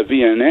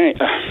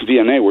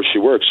VNA, where she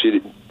works,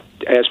 she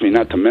asked me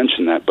not to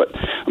mention that, but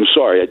I'm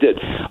sorry, I did.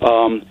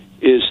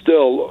 Is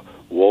still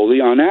woefully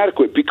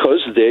inadequate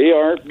because they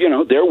are,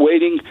 they're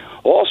waiting.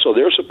 Also,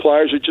 their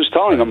suppliers are just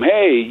telling them,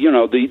 hey,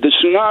 the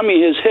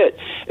tsunami has hit.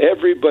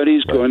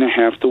 Everybody's going to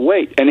have to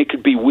wait. And it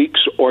could be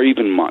weeks or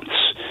even months.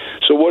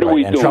 So what are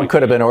we doing? Trump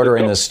could have been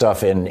ordering this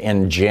stuff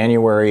in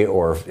January,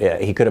 or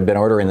he could have been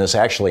ordering this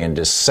actually in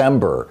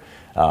December.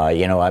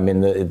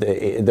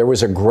 There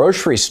was a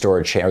grocery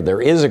store chain, or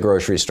there is a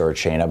grocery store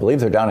chain, I believe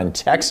they're down in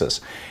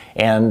Texas.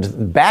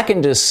 And back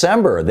in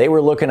December, they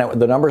were looking at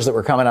the numbers that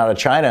were coming out of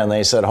China, and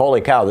they said, holy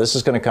cow, this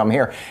is going to come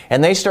here.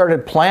 And they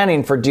started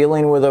planning for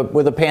dealing with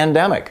a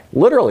pandemic,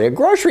 literally a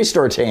grocery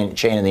store chain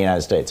in the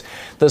United States.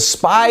 The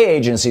spy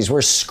agencies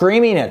were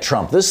screaming at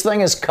Trump, this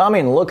thing is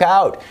coming, look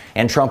out.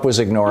 And Trump was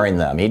ignoring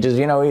them. He just,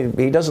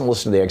 he doesn't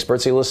listen to the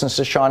experts. He listens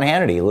to Sean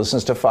Hannity. He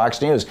listens to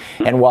Fox News.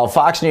 And while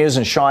Fox News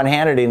and Sean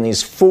Hannity and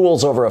these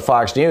fools over at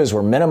Fox News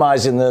were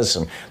minimizing this,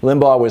 and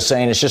Limbaugh was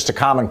saying it's just a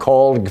common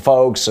cold,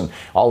 folks, and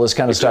all this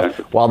kind of stuff.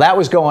 While that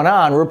was going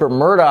on, Rupert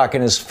Murdoch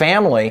and his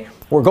family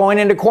were going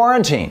into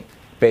quarantine,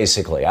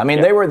 basically. I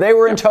mean, they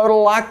were in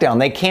total lockdown.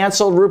 They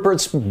canceled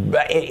Rupert's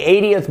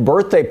 80th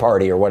birthday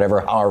party or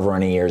whatever, however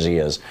many years he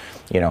is.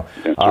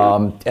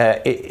 Tom,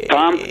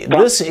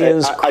 this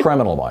is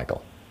criminal,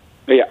 Michael.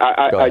 Yeah,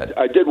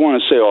 I did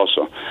want to say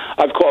also,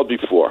 I've called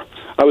before.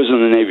 I was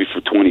in the Navy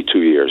for 22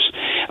 years.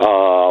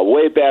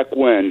 Way back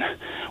when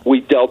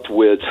we dealt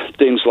with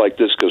things like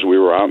this because we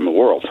were out in the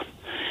world.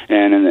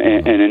 And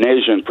in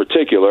Asia in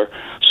particular,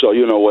 so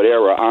you know what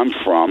era I'm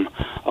from.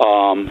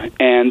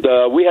 And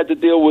we had to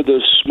deal with a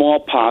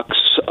smallpox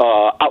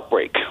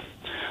outbreak,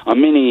 a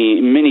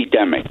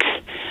mini-demic.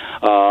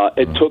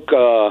 It took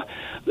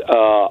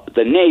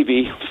the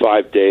Navy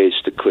 5 days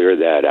to clear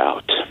that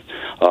out.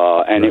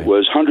 And it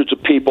was hundreds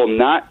of people,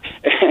 not...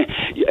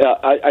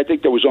 I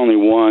think there was only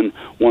one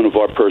of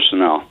our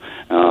personnel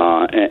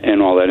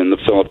and all that in the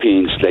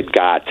Philippines that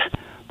got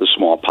the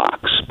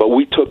smallpox. But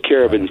we took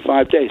care of it in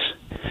 5 days.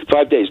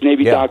 5 days.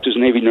 Navy doctors,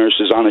 Navy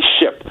nurses on a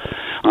ship,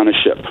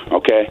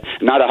 okay?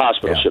 Not a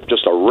hospital ship,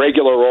 just a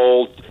regular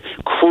old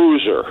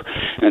cruiser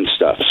and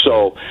stuff.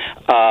 So,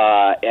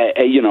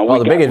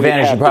 the big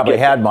advantage you probably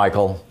had,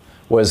 Michael,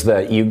 was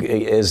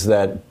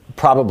that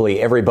probably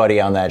everybody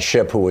on that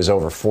ship who was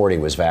over 40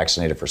 was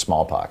vaccinated for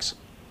smallpox.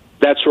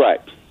 That's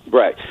right.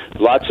 Right.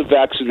 Lots of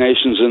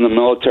vaccinations in the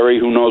military.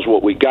 Who knows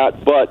what we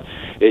got, but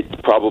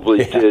it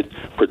probably did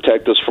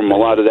protect us from a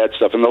lot of that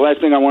stuff. And the last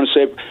thing I want to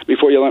say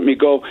before you let me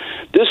go,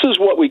 this is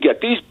what we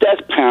get. These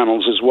death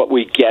panels is what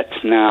we get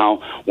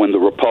now when the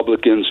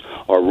Republicans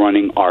are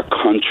running our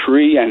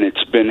country, and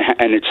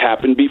it's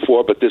happened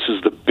before, but this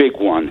is the big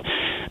one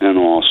and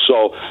all.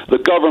 So the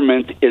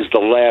government is the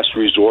last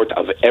resort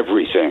of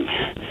everything.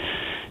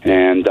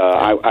 And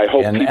I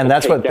hope and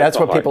that's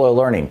what people are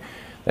learning.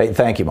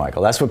 Thank you,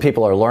 Michael. That's what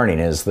people are learning,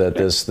 is that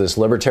this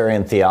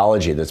libertarian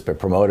theology that's been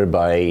promoted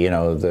by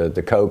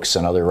the Kochs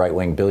and other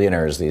right-wing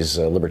billionaires, these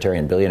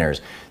libertarian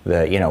billionaires,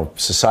 that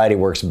society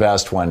works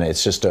best when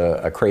it's just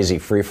a crazy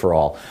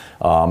free-for-all,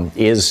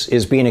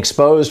 is being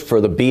exposed for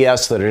the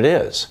BS that it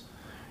is.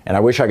 And I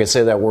wish I could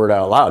say that word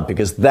out loud,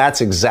 because that's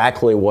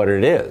exactly what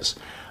it is.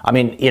 I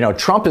mean,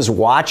 Trump is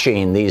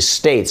watching these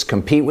states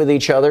compete with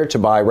each other to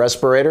buy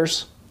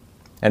respirators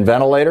and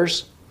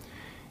ventilators,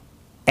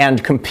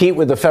 and compete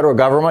with the federal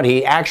government.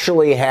 He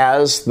actually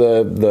has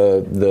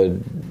the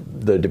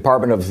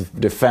Department of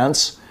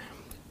Defense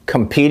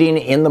competing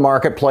in the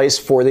marketplace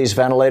for these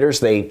ventilators.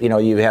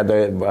 You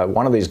had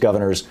one of these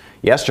governors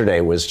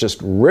yesterday was just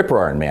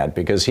rip-roaring mad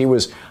because he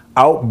was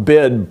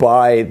outbid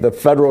by the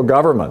federal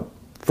government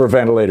for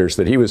ventilators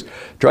that he was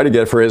trying to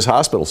get for his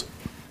hospitals.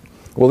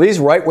 Well, these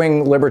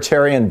right-wing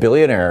libertarian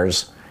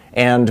billionaires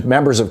and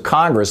members of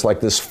Congress, like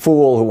this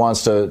fool who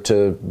wants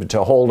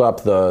to hold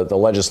up the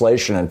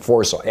legislation and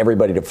force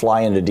everybody to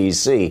fly into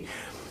D.C.,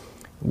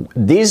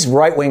 these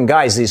right-wing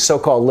guys, these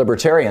so-called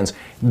libertarians,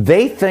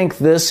 they think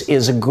this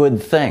is a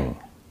good thing.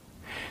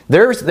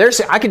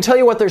 I can tell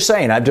you what they're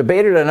saying. I've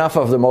debated enough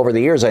of them over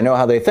the years. I know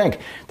how they think.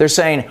 They're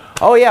saying,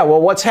 oh yeah,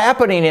 well, what's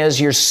happening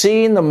is you're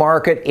seeing the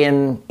market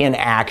in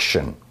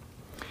action.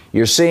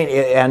 You're seeing,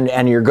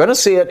 and you're going to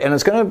see it, and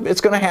it's going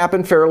to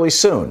happen fairly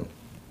soon,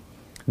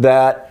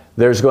 that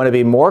there's going to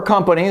be more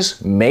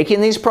companies making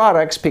these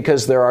products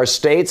because there are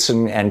states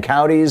and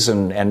counties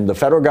and the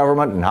federal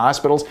government and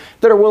hospitals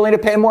that are willing to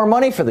pay more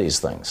money for these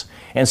things.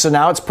 And so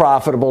now it's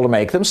profitable to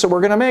make them, so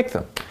we're going to make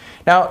them.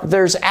 Now,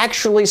 there's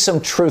actually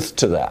some truth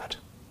to that.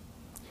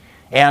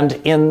 And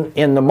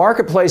in the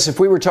marketplace, if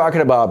we were talking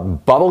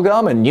about bubble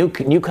gum and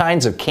new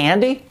kinds of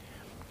candy,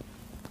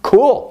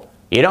 cool.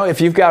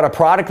 If you've got a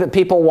product that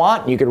people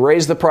want, you can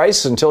raise the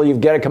price until you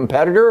get a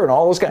competitor and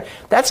all those guys.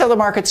 That's how the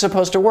market's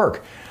supposed to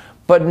work.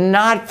 But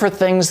not for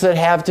things that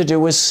have to do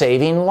with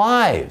saving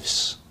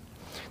lives.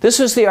 This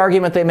was the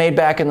argument they made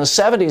back in the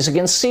 70s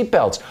against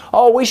seatbelts.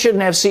 Oh, we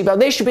shouldn't have seatbelts.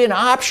 They should be an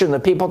option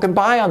that people can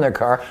buy on their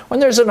car. When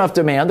there's enough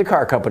demand, the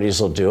car companies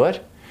will do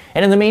it.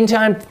 And in the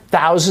meantime,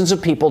 thousands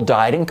of people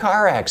died in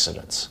car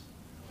accidents.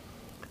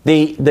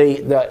 The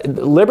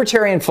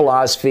libertarian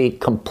philosophy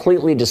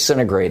completely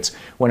disintegrates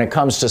when it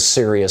comes to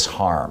serious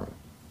harm.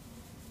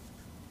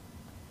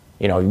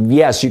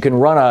 Yes, you can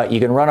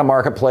run a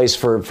marketplace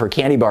for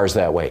candy bars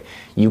that way.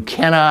 You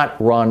cannot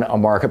run a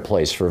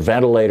marketplace for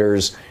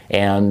ventilators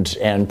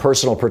and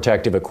personal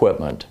protective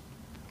equipment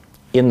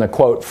in the,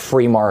 quote,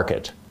 free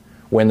market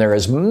when there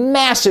is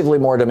massively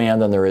more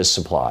demand than there is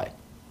supply.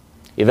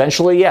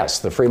 Eventually, yes,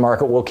 the free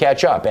market will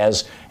catch up,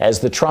 as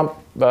the Trump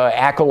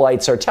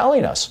acolytes are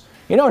telling us.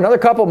 Another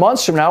couple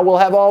months from now, we'll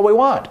have all we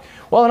want.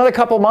 Well, another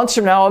couple months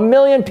from now, 1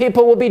 million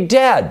people will be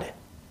dead,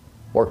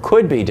 or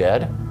could be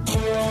dead.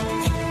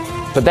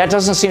 But that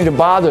doesn't seem to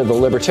bother the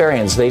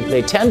libertarians.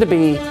 They tend to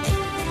be,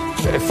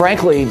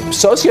 frankly,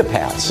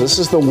 sociopaths. This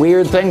is the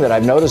weird thing that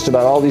I've noticed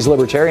about all these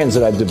libertarians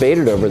that I've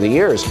debated over the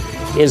years,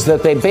 is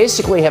that they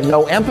basically have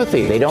no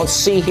empathy. They don't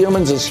see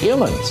humans as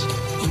humans.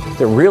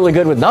 They're really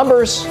good with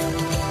numbers,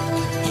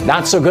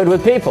 not so good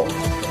with people.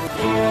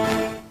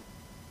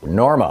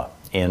 Norma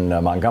in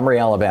Montgomery,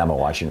 Alabama,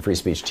 watching Free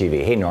Speech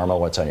TV. Hey, Norma,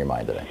 what's on your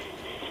mind today?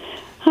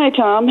 Hi,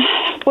 Tom.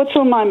 What's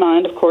on my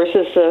mind, of course,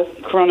 is the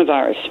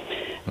coronavirus.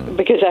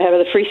 Because I have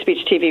the Free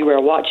Speech TV where I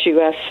watch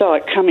you, I saw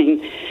it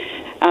coming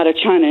out of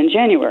China in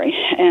January.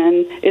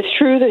 And it's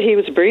true that he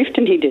was briefed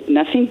and he did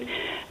nothing,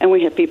 and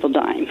we have people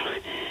dying.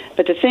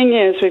 But the thing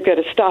is, we've got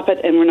to stop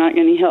it, and we're not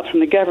getting any help from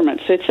the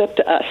government, so it's up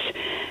to us.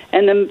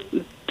 And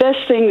the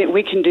best thing that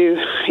we can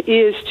do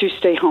is to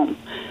stay home.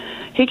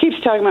 He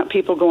keeps talking about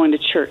people going to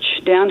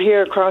church. Down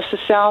here across the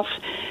South,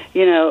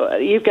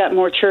 you've got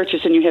more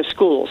churches than you have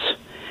schools.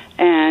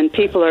 And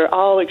people are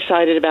all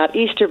excited about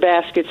Easter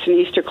baskets and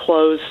Easter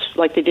clothes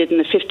like they did in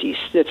the 50s.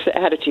 That's the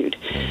attitude.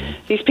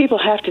 These people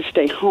have to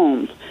stay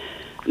home.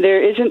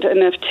 There isn't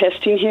enough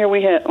testing here.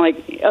 We had,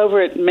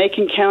 over at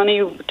Macon County,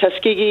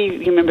 Tuskegee,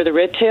 you remember the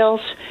red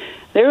tails?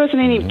 There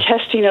wasn't any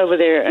testing over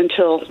there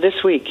until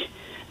this week.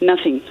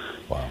 Nothing.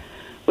 Wow.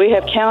 We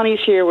have counties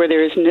here where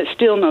there is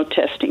still no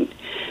testing.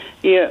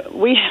 Yeah,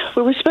 we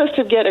were supposed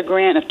to get a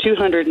grant of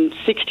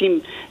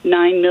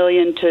 $269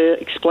 million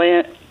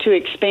to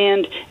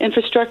expand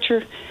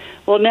infrastructure.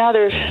 Well, now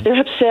they're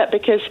upset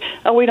because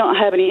we don't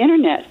have any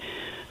internet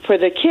for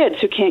the kids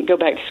who can't go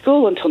back to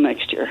school until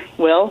next year.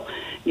 Well,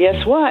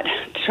 guess what?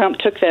 Trump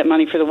took that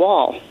money for the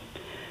wall.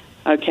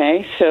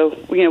 Okay, so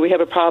we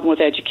have a problem with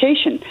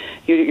education.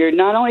 You're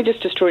not only just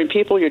destroying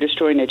people, you're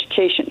destroying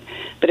education.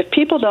 But if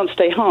people don't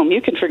stay home,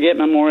 you can forget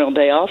Memorial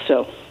Day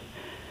also.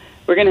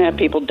 We're going to have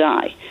people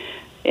die.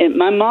 And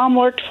my mom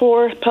worked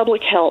for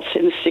public health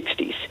in the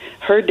 60s.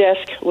 Her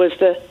desk was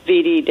the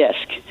VD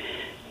desk.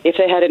 If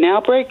they had an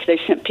outbreak, they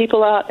sent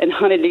people out and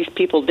hunted these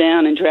people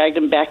down and dragged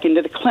them back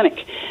into the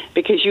clinic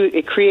because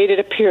it created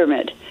a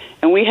pyramid.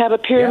 And we have a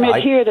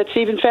pyramid here that's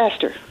even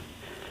faster.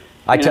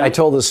 I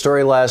told this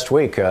story last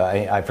week.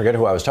 I forget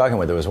who I was talking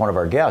with. It was one of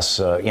our guests.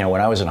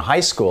 When I was in high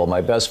school,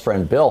 my best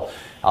friend Bill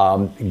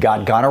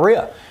got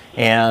gonorrhea.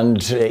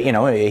 And,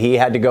 he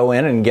had to go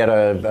in and get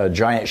a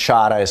giant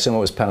shot. I assume it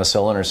was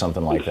penicillin or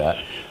something like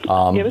that.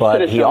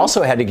 But he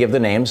also had to give the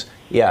names.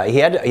 Yeah,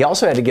 he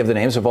also had to give the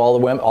names of all the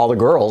women, all the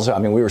girls. I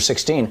mean, we were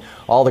 16,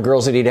 all the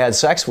girls that he'd had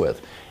sex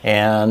with.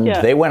 And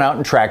they went out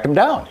and tracked him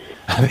down.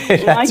 I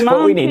mean, that's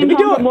what we need to be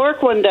doing. My mom came home from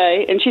work one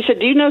day, and she said,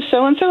 "Do you know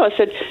so-and-so?" I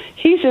said,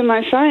 "He's in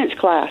my science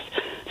class.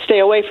 Stay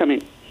away from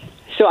him."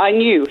 So I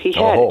knew he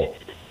had it.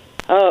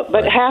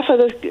 But half of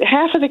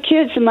the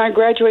kids in my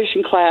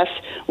graduation class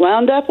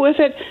wound up with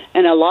it,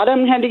 and a lot of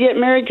them had to get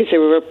married because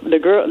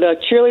the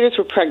cheerleaders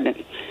were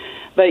pregnant.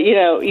 But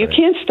you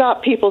can't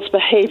stop people's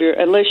behavior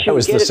unless you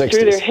get it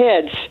through their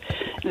heads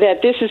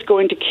that this is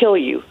going to kill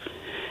you,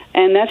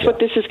 and that's what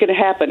this is going to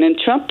happen. And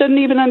Trump doesn't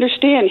even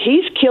understand.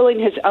 He's killing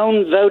his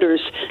own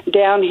voters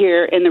down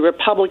here in the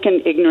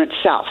Republican ignorant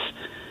South.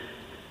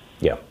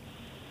 Yeah.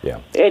 Yeah.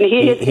 And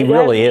he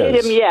really hasn't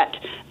hit him yet,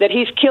 that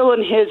he's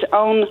killing his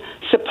own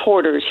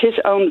supporters, his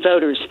own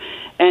voters.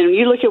 And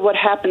you look at what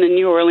happened in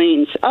New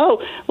Orleans.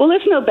 Oh, well,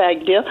 it's no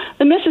big deal.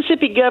 The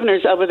Mississippi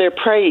governor's over there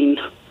praying.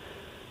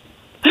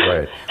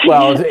 Right.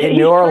 Well, in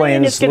New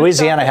Orleans,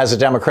 Louisiana has a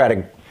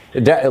Democratic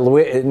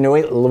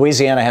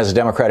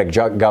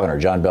governor,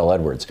 John Bel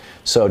Edwards.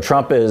 So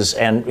Trump is,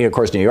 and of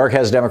course, New York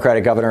has a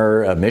Democratic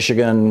governor,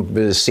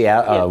 Michigan,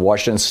 Seattle,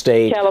 Washington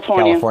State,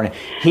 California.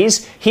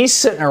 He's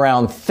sitting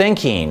around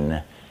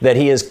thinking that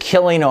he is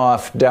killing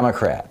off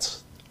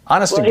Democrats.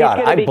 Honest to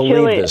God, I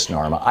believe this,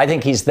 Norma. I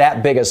think he's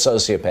that big a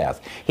sociopath.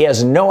 He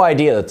has no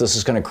idea that this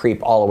is going to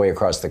creep all the way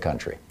across the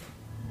country.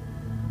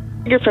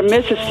 You're from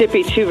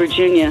Mississippi to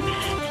Virginia.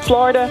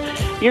 Florida,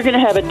 you're going to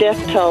have a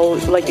death toll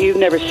like you've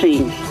never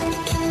seen.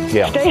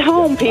 Yeah. Stay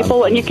home,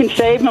 people, and you can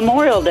save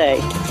Memorial Day.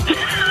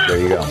 There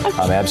you go.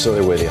 I'm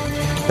absolutely with you.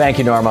 Thank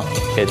you, Norma.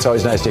 It's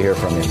always nice to hear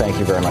from you. Thank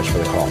you very much for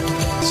the call.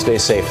 Stay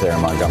safe there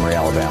in Montgomery,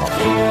 Alabama.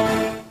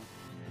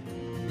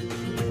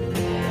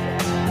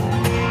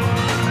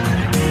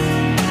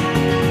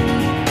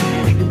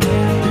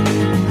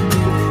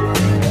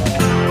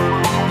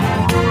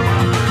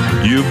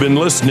 You've been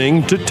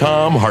listening to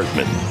Thom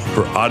Hartmann.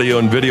 For audio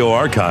and video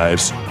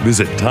archives,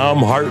 visit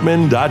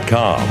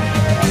thomhartmann.com.